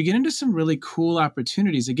 So you get into some really cool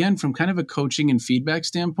opportunities, again, from kind of a coaching and feedback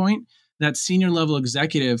standpoint. That senior level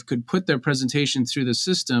executive could put their presentation through the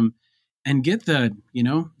system and get the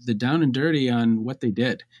down and dirty on what they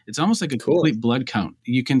did. It's almost like a complete blood count.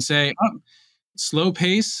 You can say, slow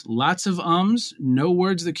pace, lots of ums, no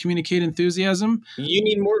words that communicate enthusiasm. You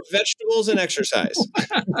need more vegetables and exercise.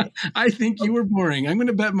 I think you were boring. I'm going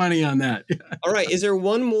to bet money on that. All right. Is there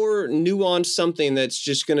one more nuanced something that's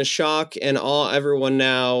just going to shock and awe everyone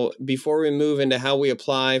now before we move into how we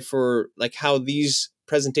apply for like how these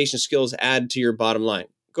presentation skills add to your bottom line?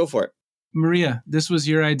 Go for it. Maria, this was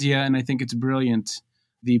your idea, and I think it's brilliant.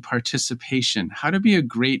 The participation, how to be a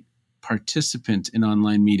great participant in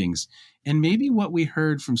online meetings, and maybe what we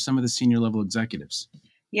heard from some of the senior level executives.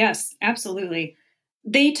 Yes, absolutely.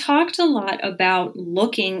 They talked a lot about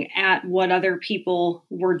looking at what other people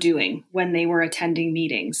were doing when they were attending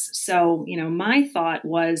meetings. So, my thought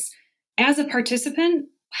was, as a participant,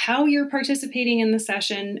 how you're participating in the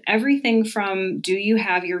session, everything from do you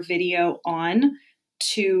have your video on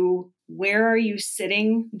to where are you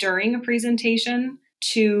sitting during a presentation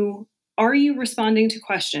to are you responding to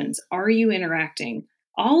questions? Are you interacting?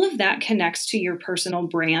 All of that connects to your personal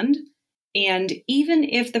brand. And even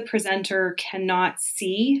if the presenter cannot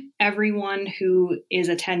see everyone who is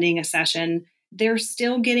attending a session, they're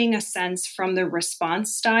still getting a sense from the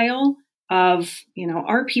response style of,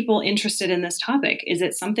 are people interested in this topic? Is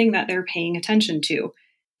it something that they're paying attention to?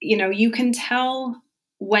 You can tell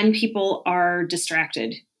when people are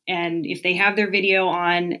distracted. And if they have their video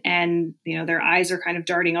on and, their eyes are kind of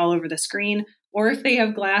darting all over the screen, or if they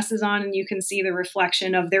have glasses on and you can see the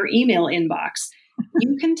reflection of their email inbox,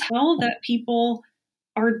 you can tell that people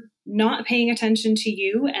are not paying attention to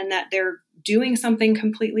you and that they're doing something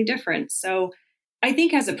completely different. So I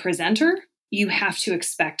think as a presenter, you have to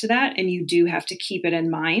expect that and you do have to keep it in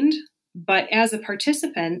mind. But as a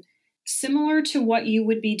participant, similar to what you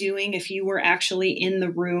would be doing if you were actually in the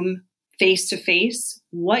room face to face,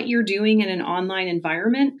 what you're doing in an online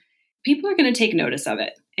environment, people are going to take notice of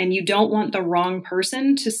it. And you don't want the wrong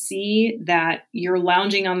person to see that you're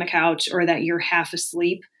lounging on the couch or that you're half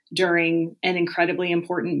asleep during an incredibly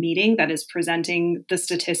important meeting that is presenting the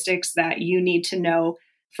statistics that you need to know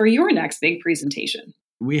for your next big presentation.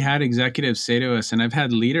 We had executives say to us, and I've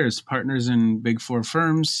had leaders, partners in Big Four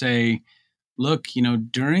firms say, look,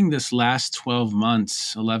 during this last 12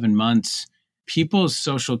 months, 11 months, people's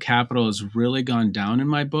social capital has really gone down in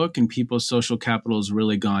my book and people's social capital has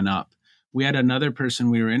really gone up. We had another person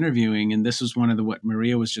we were interviewing, and this was one of what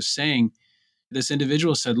Maria was just saying. This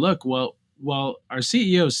individual said, look, well, while our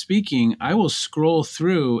CEO is speaking, I will scroll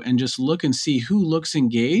through and just look and see who looks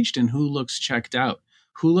engaged and who looks checked out,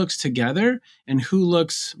 who looks together and who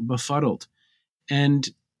looks befuddled. And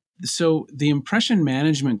so the impression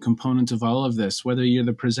management component of all of this, whether you're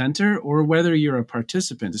the presenter or whether you're a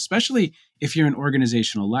participant, especially if you're in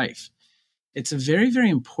organizational life, it's a very, very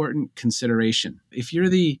important consideration. If you're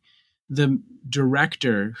the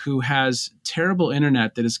director who has terrible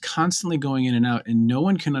internet that is constantly going in and out and no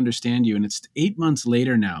one can understand you, and it's 8 months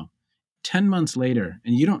later now, 10 months later,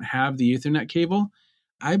 and you don't have the Ethernet cable,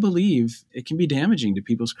 I believe it can be damaging to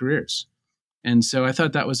people's careers. And so I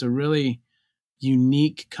thought that was a really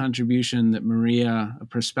unique contribution that Maria, a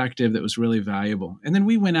perspective that was really valuable. And then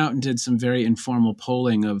we went out and did some very informal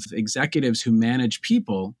polling of executives who manage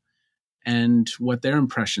people and what their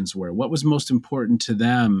impressions were. What was most important to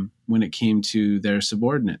them when it came to their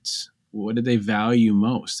subordinates? What did they value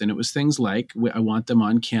most? And it was things like, I want them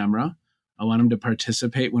on camera. I want them to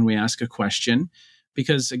participate when we ask a question.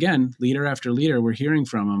 Because again, leader after leader, we're hearing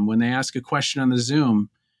from them. When they ask a question on the Zoom,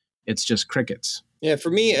 it's just crickets. Yeah,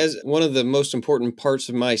 for me, as one of the most important parts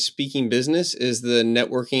of my speaking business is the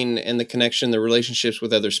networking and the connection, the relationships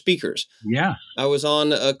with other speakers. Yeah. I was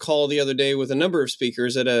on a call the other day with a number of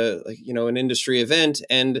speakers at an industry event,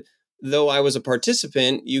 and though I was a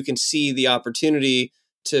participant, you can see the opportunity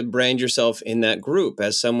to brand yourself in that group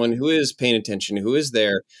as someone who is paying attention, who is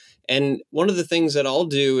there. And one of the things that I'll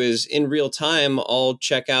do is in real time, I'll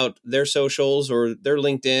check out their socials or their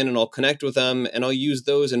LinkedIn and I'll connect with them and I'll use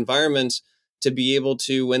those environments to be able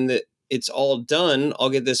to, when it's all done,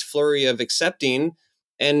 I'll get this flurry of accepting.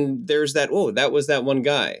 And there's that, oh, that was that one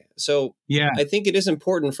guy. So Yeah. I think it is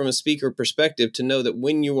important from a speaker perspective to know that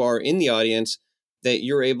when you are in the audience, that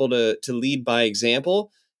you're able to lead by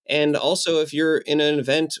example. And also, if you're in an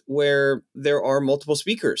event where there are multiple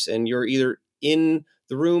speakers and you're either in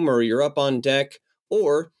the room or you're up on deck,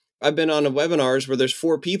 or I've been on webinars where there's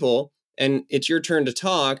 4 people and it's your turn to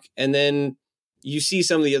talk, and then you see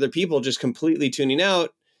some of the other people just completely tuning out,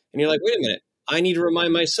 and you're like, wait a minute, I need to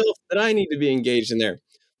remind myself that I need to be engaged in there.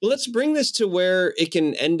 Well, let's bring this to where it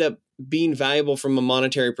can end up being valuable from a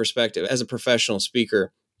monetary perspective as a professional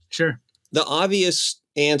speaker. Sure. The obvious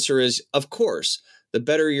answer is, of course, the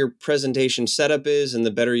better your presentation setup is and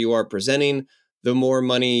the better you are presenting, the more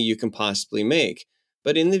money you can possibly make.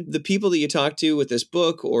 But in the people that you talk to with this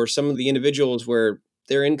book, or some of the individuals where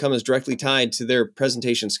their income is directly tied to their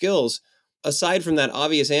presentation skills, aside from that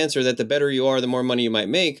obvious answer that the better you are, the more money you might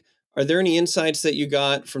make, are there any insights that you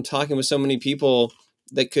got from talking with so many people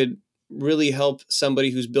that could really help somebody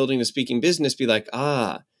who's building a speaking business be like,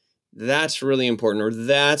 that's really important, or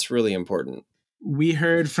that's really important? We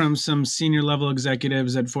heard from some senior level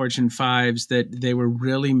executives at Fortune 5s that they were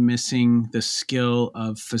really missing the skill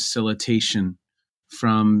of facilitation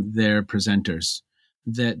from their presenters.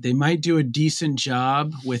 That they might do a decent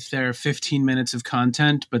job with their 15 minutes of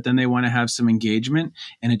content, but then they want to have some engagement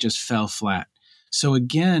and it just fell flat. So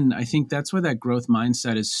again, I think that's why that growth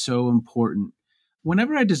mindset is so important.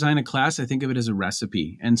 Whenever I design a class, I think of it as a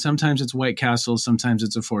recipe. And sometimes it's White Castle, sometimes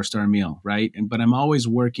it's a 4-star meal, right? But I'm always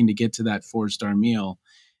working to get to that 4-star meal.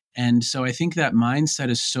 And so I think that mindset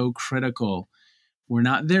is so critical. We're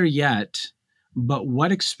not there yet, but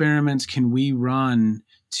what experiments can we run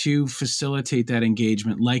to facilitate that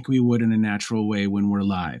engagement like we would in a natural way when we're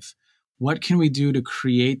live? What can we do to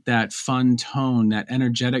create that fun tone, that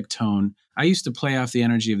energetic tone? I used to play off the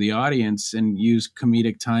energy of the audience and use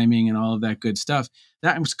comedic timing and all of that good stuff.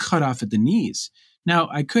 That was cut off at the knees. Now,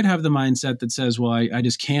 I could have the mindset that says, well, I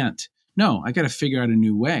just can't. No, I got to figure out a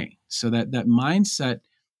new way. So that mindset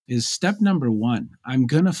is step number 1. I'm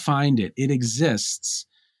going to find it. It exists.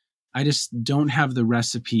 I just don't have the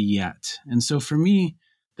recipe yet. And so for me,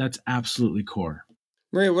 that's absolutely core.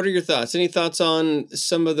 Maria, what are your thoughts? Any thoughts on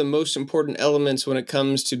some of the most important elements when it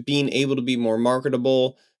comes to being able to be more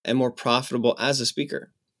marketable and more profitable as a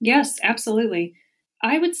speaker? Yes, absolutely.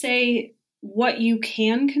 I would say what you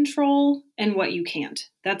can control and what you can't.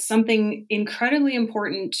 That's something incredibly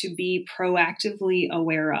important to be proactively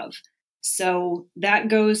aware of. So that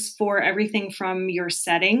goes for everything from your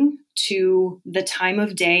setting to the time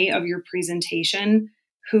of day of your presentation,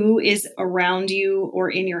 who is around you or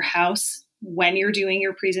in your house when you're doing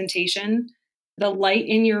your presentation, the light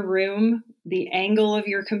in your room, the angle of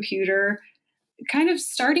your computer, kind of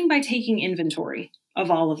starting by taking inventory of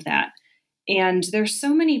all of that. And there's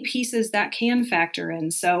so many pieces that can factor in.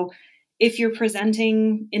 So if you're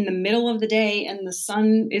presenting in the middle of the day and the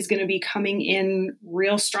sun is going to be coming in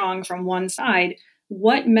real strong from one side,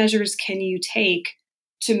 what measures can you take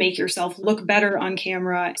to make yourself look better on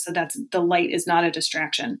camera so that the light is not a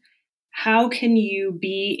distraction? How can you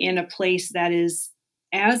be in a place that is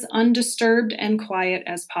as undisturbed and quiet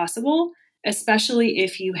as possible, especially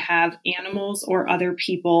if you have animals or other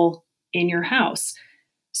people in your house?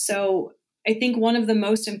 So I think one of the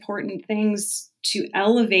most important things to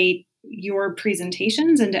elevate your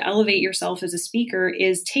presentations and to elevate yourself as a speaker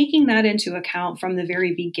is taking that into account from the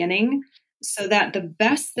very beginning, so that the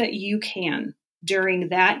best that you can during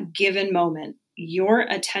that given moment, your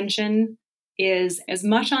attention is as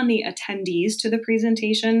much on the attendees to the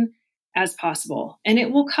presentation as possible. And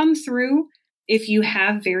it will come through if you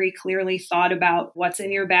have very clearly thought about what's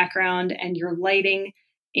in your background and your lighting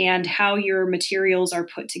and how your materials are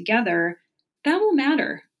put together. That will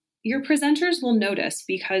matter. Your presenters will notice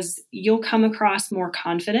because you'll come across more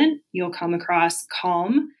confident, you'll come across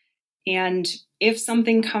calm. And if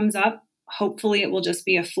something comes up, hopefully it will just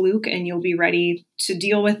be a fluke and you'll be ready to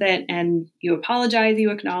deal with it, and you apologize, you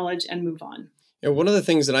acknowledge, and move on. One of the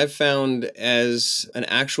things that I've found as an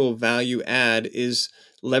actual value add is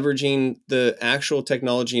leveraging the actual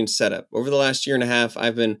technology and setup. Over the last year and a half,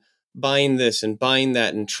 I've been buying this and buying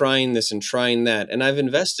that and trying this and trying that. And I've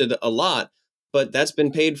invested a lot, but that's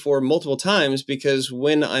been paid for multiple times because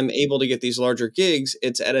when I'm able to get these larger gigs,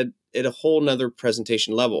 it's at a whole nother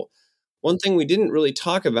presentation level. One thing we didn't really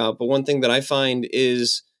talk about, but one thing that I find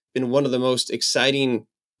is been one of the most exciting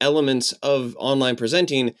elements of online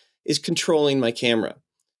presenting is controlling my camera.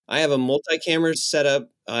 I have a multi-camera setup.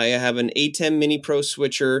 I have an A10 Mini Pro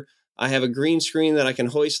switcher. I have a green screen that I can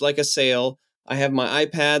hoist like a sail. I have my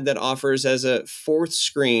iPad that offers as a fourth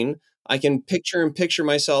screen. I can picture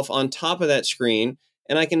myself on top of that screen,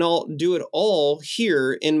 and I can all do it all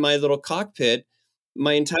here in my little cockpit.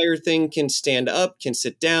 My entire thing can stand up, can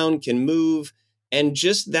sit down, can move, and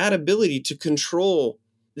just that ability to control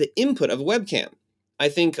the input of a webcam. I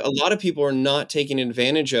think a lot of people are not taking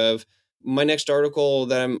advantage of. My next article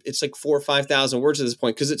it's like 4,000 or 5,000 words at this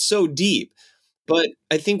point because it's so deep. But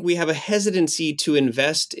I think we have a hesitancy to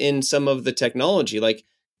invest in some of the technology. Like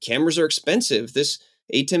cameras are expensive. This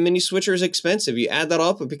A10 mini switcher is expensive. You add that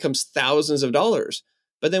up, it becomes thousands of dollars.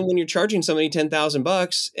 But then when you're charging somebody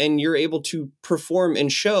 $10,000 and you're able to perform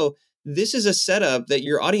and show, this is a setup that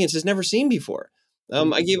your audience has never seen before.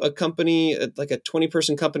 I gave a company, like a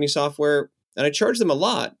 20-person company software, and I charged them a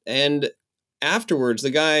lot. And afterwards,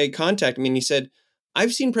 the guy contacted me and he said,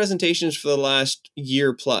 I've seen presentations for the last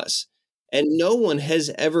year plus, and no one has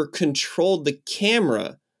ever controlled the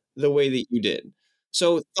camera the way that you did.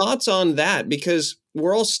 So thoughts on that, because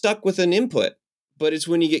we're all stuck with an input, but it's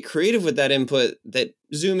when you get creative with that input that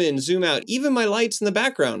zoom in, zoom out. Even my lights in the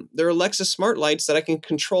background, they're Alexa smart lights that I can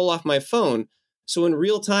control off my phone. So in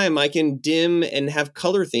real time, I can dim and have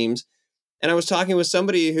color themes. And I was talking with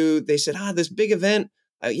somebody who they said, this big event,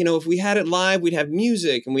 if we had it live, we'd have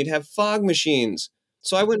music and we'd have fog machines.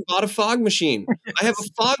 So I went and bought a fog machine. I have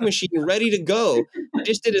a fog machine ready to go. I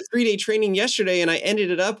just did a 3-day training yesterday and I ended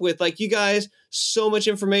it up with you guys, so much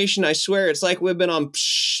information. I swear it's like we've been on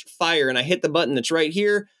fire, and I hit the button that's right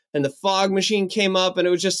here and the fog machine came up and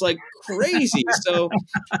it was just like crazy. So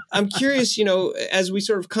I'm curious, as we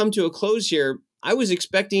sort of come to a close here, I was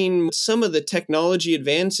expecting some of the technology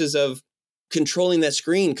advances of controlling that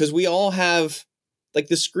screen because we all have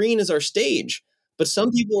the screen is our stage. But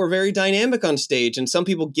some people are very dynamic on stage and some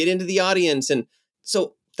people get into the audience. And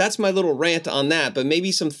so that's my little rant on that. But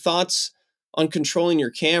maybe some thoughts on controlling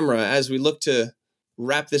your camera as we look to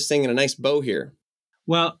wrap this thing in a nice bow here.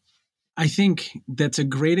 Well, I think that's a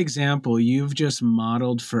great example. You've just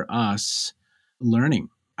modeled for us learning.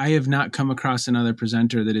 I have not come across another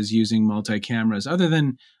presenter that is using multi-cameras other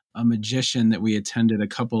than a magician that we attended a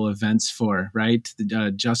couple events for, right?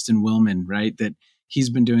 Justin Willman, right? That he's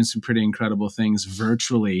been doing some pretty incredible things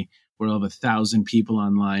virtually. We'll have 1,000 people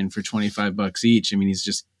online for $25 each. I mean, he's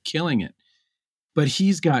just killing it. But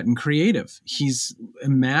he's gotten creative. He's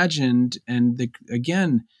imagined, and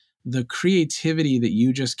the creativity that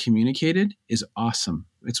you just communicated is awesome.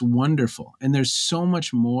 It's wonderful. And there's so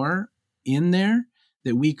much more in there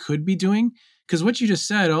that we could be doing. Because what you just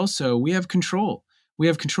said also, we have control. We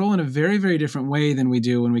have control in a very, very different way than we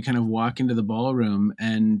do when we kind of walk into the ballroom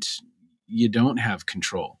and you don't have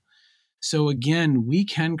control. So again, we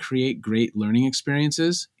can create great learning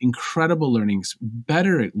experiences, incredible learnings,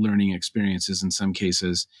 better learning experiences in some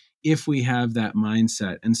cases, if we have that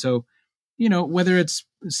mindset. And so, whether it's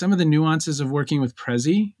some of the nuances of working with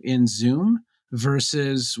Prezi in Zoom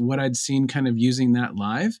versus what I'd seen kind of using that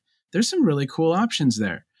live, there's some really cool options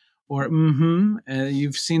there. Or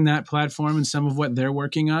you've seen that platform and some of what they're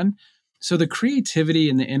working on. So the creativity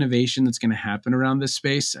and the innovation that's going to happen around this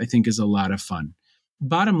space, I think, is a lot of fun.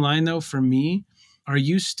 Bottom line, though, for me, are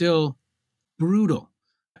you still brutal?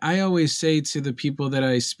 I always say to the people that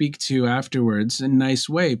I speak to afterwards in a nice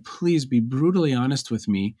way, please be brutally honest with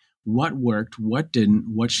me. What worked? What didn't?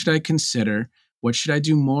 What should I consider? What should I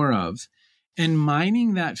do more of? And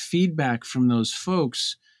mining that feedback from those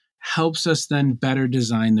folks helps us then better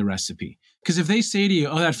design the recipe. Because if they say to you,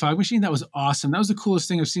 that fog machine, that was awesome. That was the coolest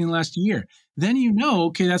thing I've seen last year. Then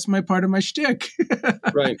okay, that's my part of my shtick.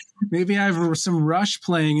 Right. Maybe I have some Rush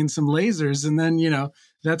playing and some lasers, and then,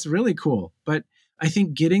 that's really cool. But I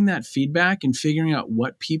think getting that feedback and figuring out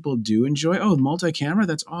what people do enjoy. Multi-camera,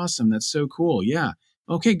 that's awesome. That's so cool. Yeah.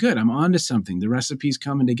 Okay, good. I'm on to something. The recipe's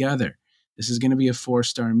coming together. This is going to be a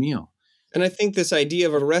 4-star meal. And I think this idea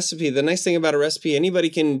of a recipe, the nice thing about a recipe, anybody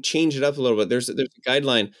can change it up a little bit. There's a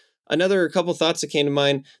guideline. Another couple thoughts that came to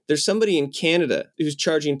mind. There's somebody in Canada who's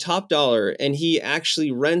charging top dollar, and he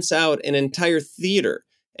actually rents out an entire theater,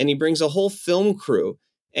 and he brings a whole film crew,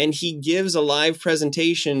 and he gives a live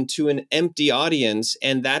presentation to an empty audience,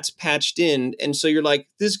 and that's patched in. And so you're like,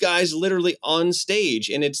 this guy's literally on stage,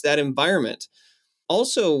 and it's that environment.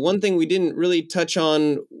 Also, one thing we didn't really touch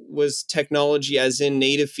on was technology as in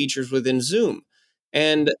native features within Zoom.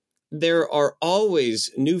 And there are always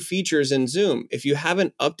new features in Zoom. If you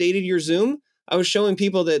haven't updated your Zoom, I was showing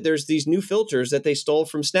people that there's these new filters that they stole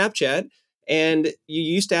from Snapchat. And you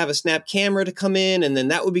used to have a snap camera to come in, and then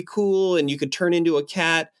that would be cool, and you could turn into a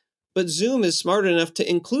cat. But Zoom is smart enough to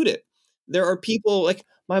include it. There are people like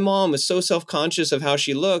my mom was so self-conscious of how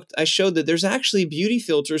she looked. I showed that there's actually beauty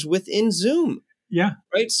filters within Zoom. Yeah.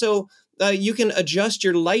 Right. So you can adjust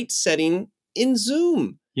your light setting in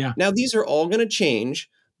Zoom. Yeah. Now, these are all going to change.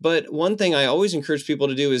 But one thing I always encourage people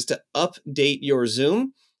to do is to update your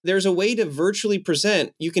Zoom. There's a way to virtually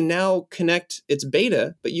present. You can now connect, it's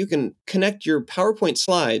beta, but you can connect your PowerPoint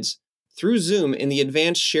slides through Zoom in the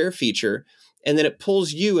advanced share feature. And then it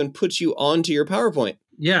pulls you and puts you onto your PowerPoint.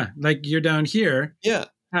 Yeah. Like you're down here. Yeah.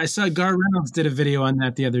 I saw Gar Reynolds did a video on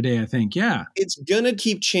that the other day, I think. Yeah. It's going to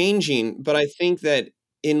keep changing, but I think that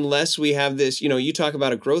unless we have this, you talk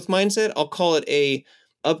about a growth mindset, I'll call it a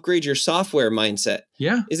upgrade your software mindset.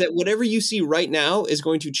 Yeah. Is that whatever you see right now is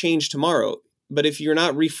going to change tomorrow. But if you're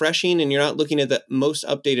not refreshing and you're not looking at the most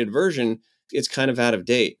updated version, it's kind of out of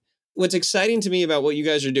date. What's exciting to me about what you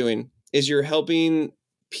guys are doing is you're helping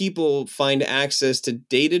people find access to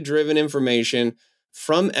data-driven information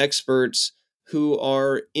from experts who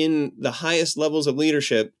are in the highest levels of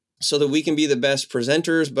leadership so that we can be the best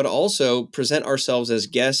presenters, but also present ourselves as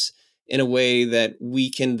guests in a way that we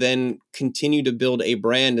can then continue to build a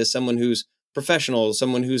brand as someone who's professional,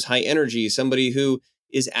 someone who's high energy, somebody who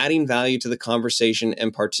is adding value to the conversation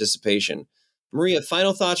and participation. Maria,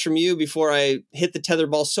 final thoughts from you before I hit the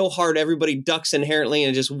tetherball so hard everybody ducks inherently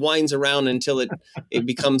and it just winds around until it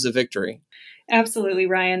becomes a victory. Absolutely,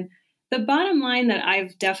 Ryan. The bottom line that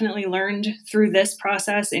I've definitely learned through this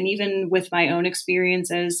process and even with my own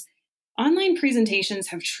experiences, online presentations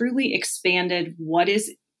have truly expanded what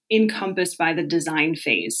is encompassed by the design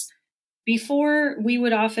phase. Before, we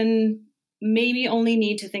would often maybe only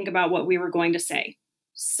need to think about what we were going to say.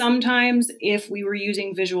 Sometimes, if we were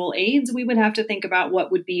using visual aids, we would have to think about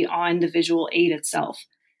what would be on the visual aid itself.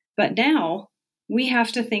 But now, we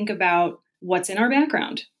have to think about what's in our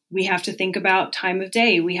background. We have to think about time of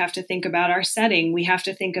day. We have to think about our setting. We have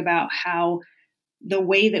to think about how the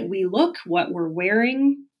way that we look, what we're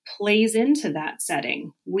wearing, plays into that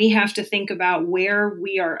setting. We have to think about where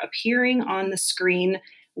we are appearing on the screen,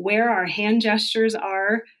 where our hand gestures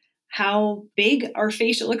are, how big our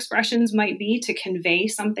facial expressions might be to convey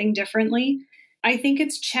something differently. I think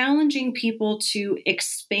it's challenging people to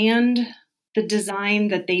expand the design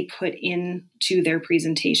that they put into their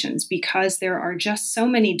presentations because there are just so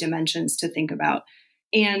many dimensions to think about.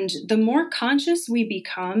 And the more conscious we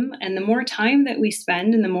become and the more time that we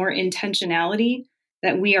spend and the more intentionality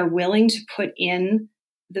that we are willing to put in,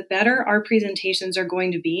 the better our presentations are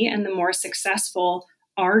going to be and the more successful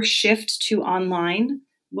our shift to online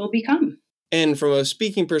will become. And from a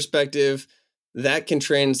speaking perspective, that can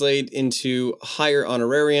translate into higher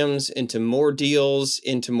honorariums, into more deals,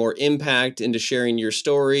 into more impact, into sharing your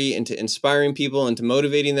story, into inspiring people, into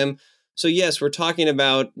motivating them. So yes, we're talking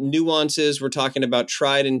about nuances. We're talking about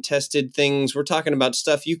tried and tested things. We're talking about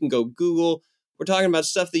stuff you can go Google. We're talking about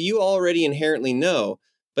stuff that you already inherently know.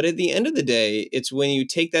 But at the end of the day, it's when you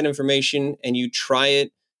take that information and you try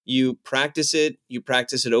it, you practice it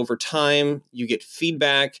over time, you get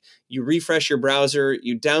feedback, you refresh your browser,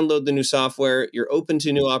 you download the new software, you're open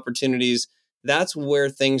to new opportunities. That's where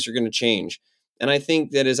things are going to change. And I think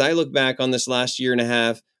that as I look back on this last year and a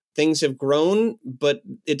half, things have grown, but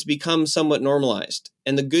it's become somewhat normalized.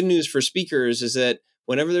 And the good news for speakers is that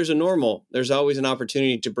whenever there's a normal, there's always an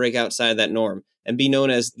opportunity to break outside that norm and be known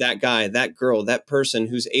as that guy, that girl, that person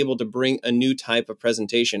who's able to bring a new type of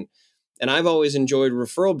presentation. And I've always enjoyed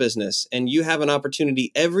referral business. And you have an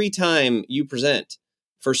opportunity every time you present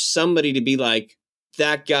for somebody to be like,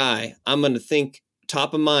 that guy, I'm going to think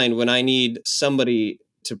top of mind when I need somebody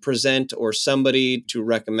to present or somebody to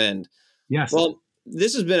recommend. Yes. Well,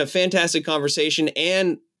 this has been a fantastic conversation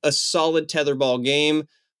and a solid tetherball game.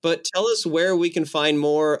 But tell us where we can find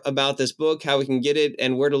more about this book, how we can get it,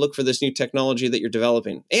 and where to look for this new technology that you're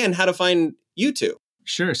developing, and how to find you two.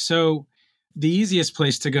 Sure. So the easiest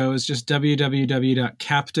place to go is just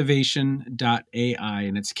www.captivation.ai,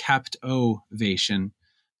 and it's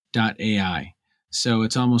captovation.ai. So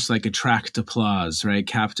it's almost like attract applause, right?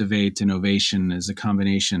 Captivate and ovation is a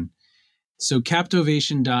combination. So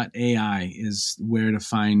captivation.ai is where to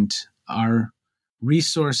find our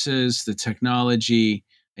resources, the technology,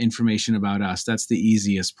 information about us. That's the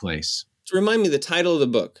easiest place. So remind me the title of the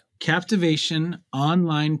book. Captivation: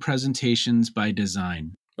 Online Presentations by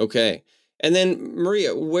Design. Okay. And then,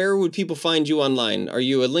 Maria, where would people find you online? Are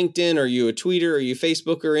you a LinkedIn? Are you a Twitter? Are you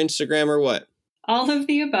Facebook or Instagram or what? All of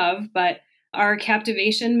the above, but our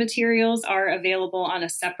Captivation materials are available on a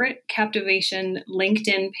separate Captivation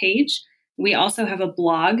LinkedIn page. We also have a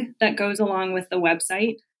blog that goes along with the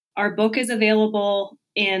website. Our book is available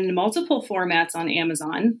in multiple formats on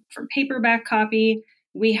Amazon for paperback copy.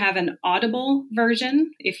 We have an Audible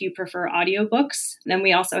version if you prefer audiobooks. Then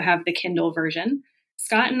we also have the Kindle version.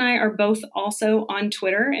 Scott and I are both also on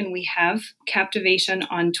Twitter, and we have Captivation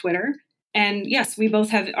on Twitter. And yes, we both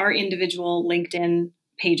have our individual LinkedIn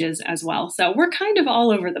pages as well. So we're kind of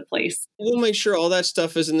all over the place. We'll make sure all that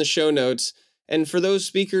stuff is in the show notes. And for those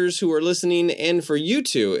speakers who are listening, and for you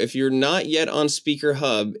too, if you're not yet on Speaker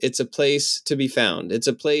Hub, it's a place to be found. It's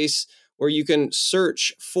a place where you can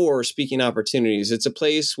search for speaking opportunities. It's a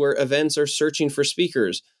place where events are searching for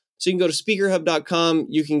speakers. So you can go to speakerhub.com.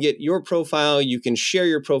 You can get your profile. You can share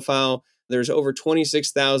your profile. There's over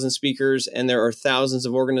 26,000 speakers, and there are thousands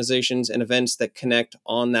of organizations and events that connect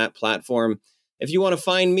on that platform. If you want to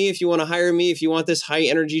find me, if you want to hire me, if you want this high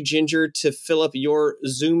energy ginger to fill up your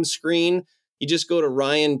Zoom screen, you just go to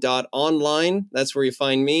ryan.online. That's where you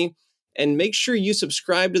find me. And make sure you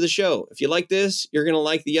subscribe to the show. If you like this, you're going to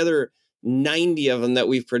like the other 90 of them that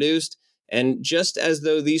we've produced. And just as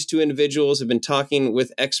though these two individuals have been talking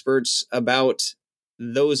with experts about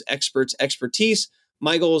those experts' expertise,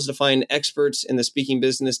 my goal is to find experts in the speaking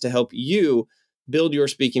business to help you build your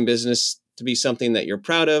speaking business to be something that you're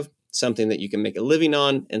proud of, something that you can make a living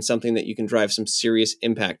on, and something that you can drive some serious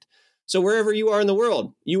impact. So wherever you are in the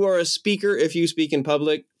world, you are a speaker if you speak in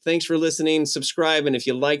public. Thanks for listening. Subscribe. And if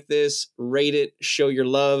you like this, rate it, show your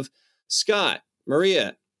love. Scott,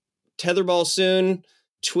 Maria, Tetherball soon,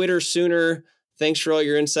 Twitter sooner. Thanks for all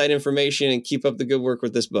your inside information, and keep up the good work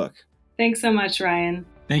with this book. Thanks so much, Ryan.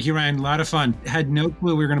 Thank you, Ryan. A lot of fun. Had no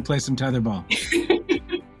clue we were going to play some tetherball.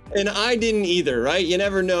 And I didn't either, right? You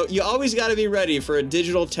never know. You always got to be ready for a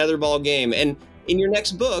digital tetherball game. And in your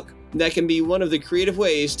next book, that can be one of the creative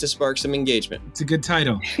ways to spark some engagement. It's a good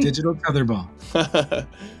title, Digital Tetherball.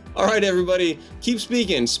 All right, everybody, keep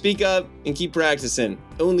speaking, speak up, and keep practicing.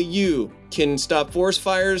 Only you can stop forest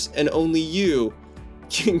fires, and only you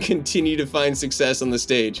can continue to find success on the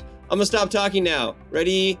stage. I'm going to stop talking now.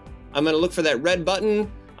 Ready? I'm going to look for that red button.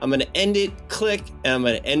 I'm going to end it, click, and I'm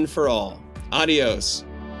going to end for all. Adios.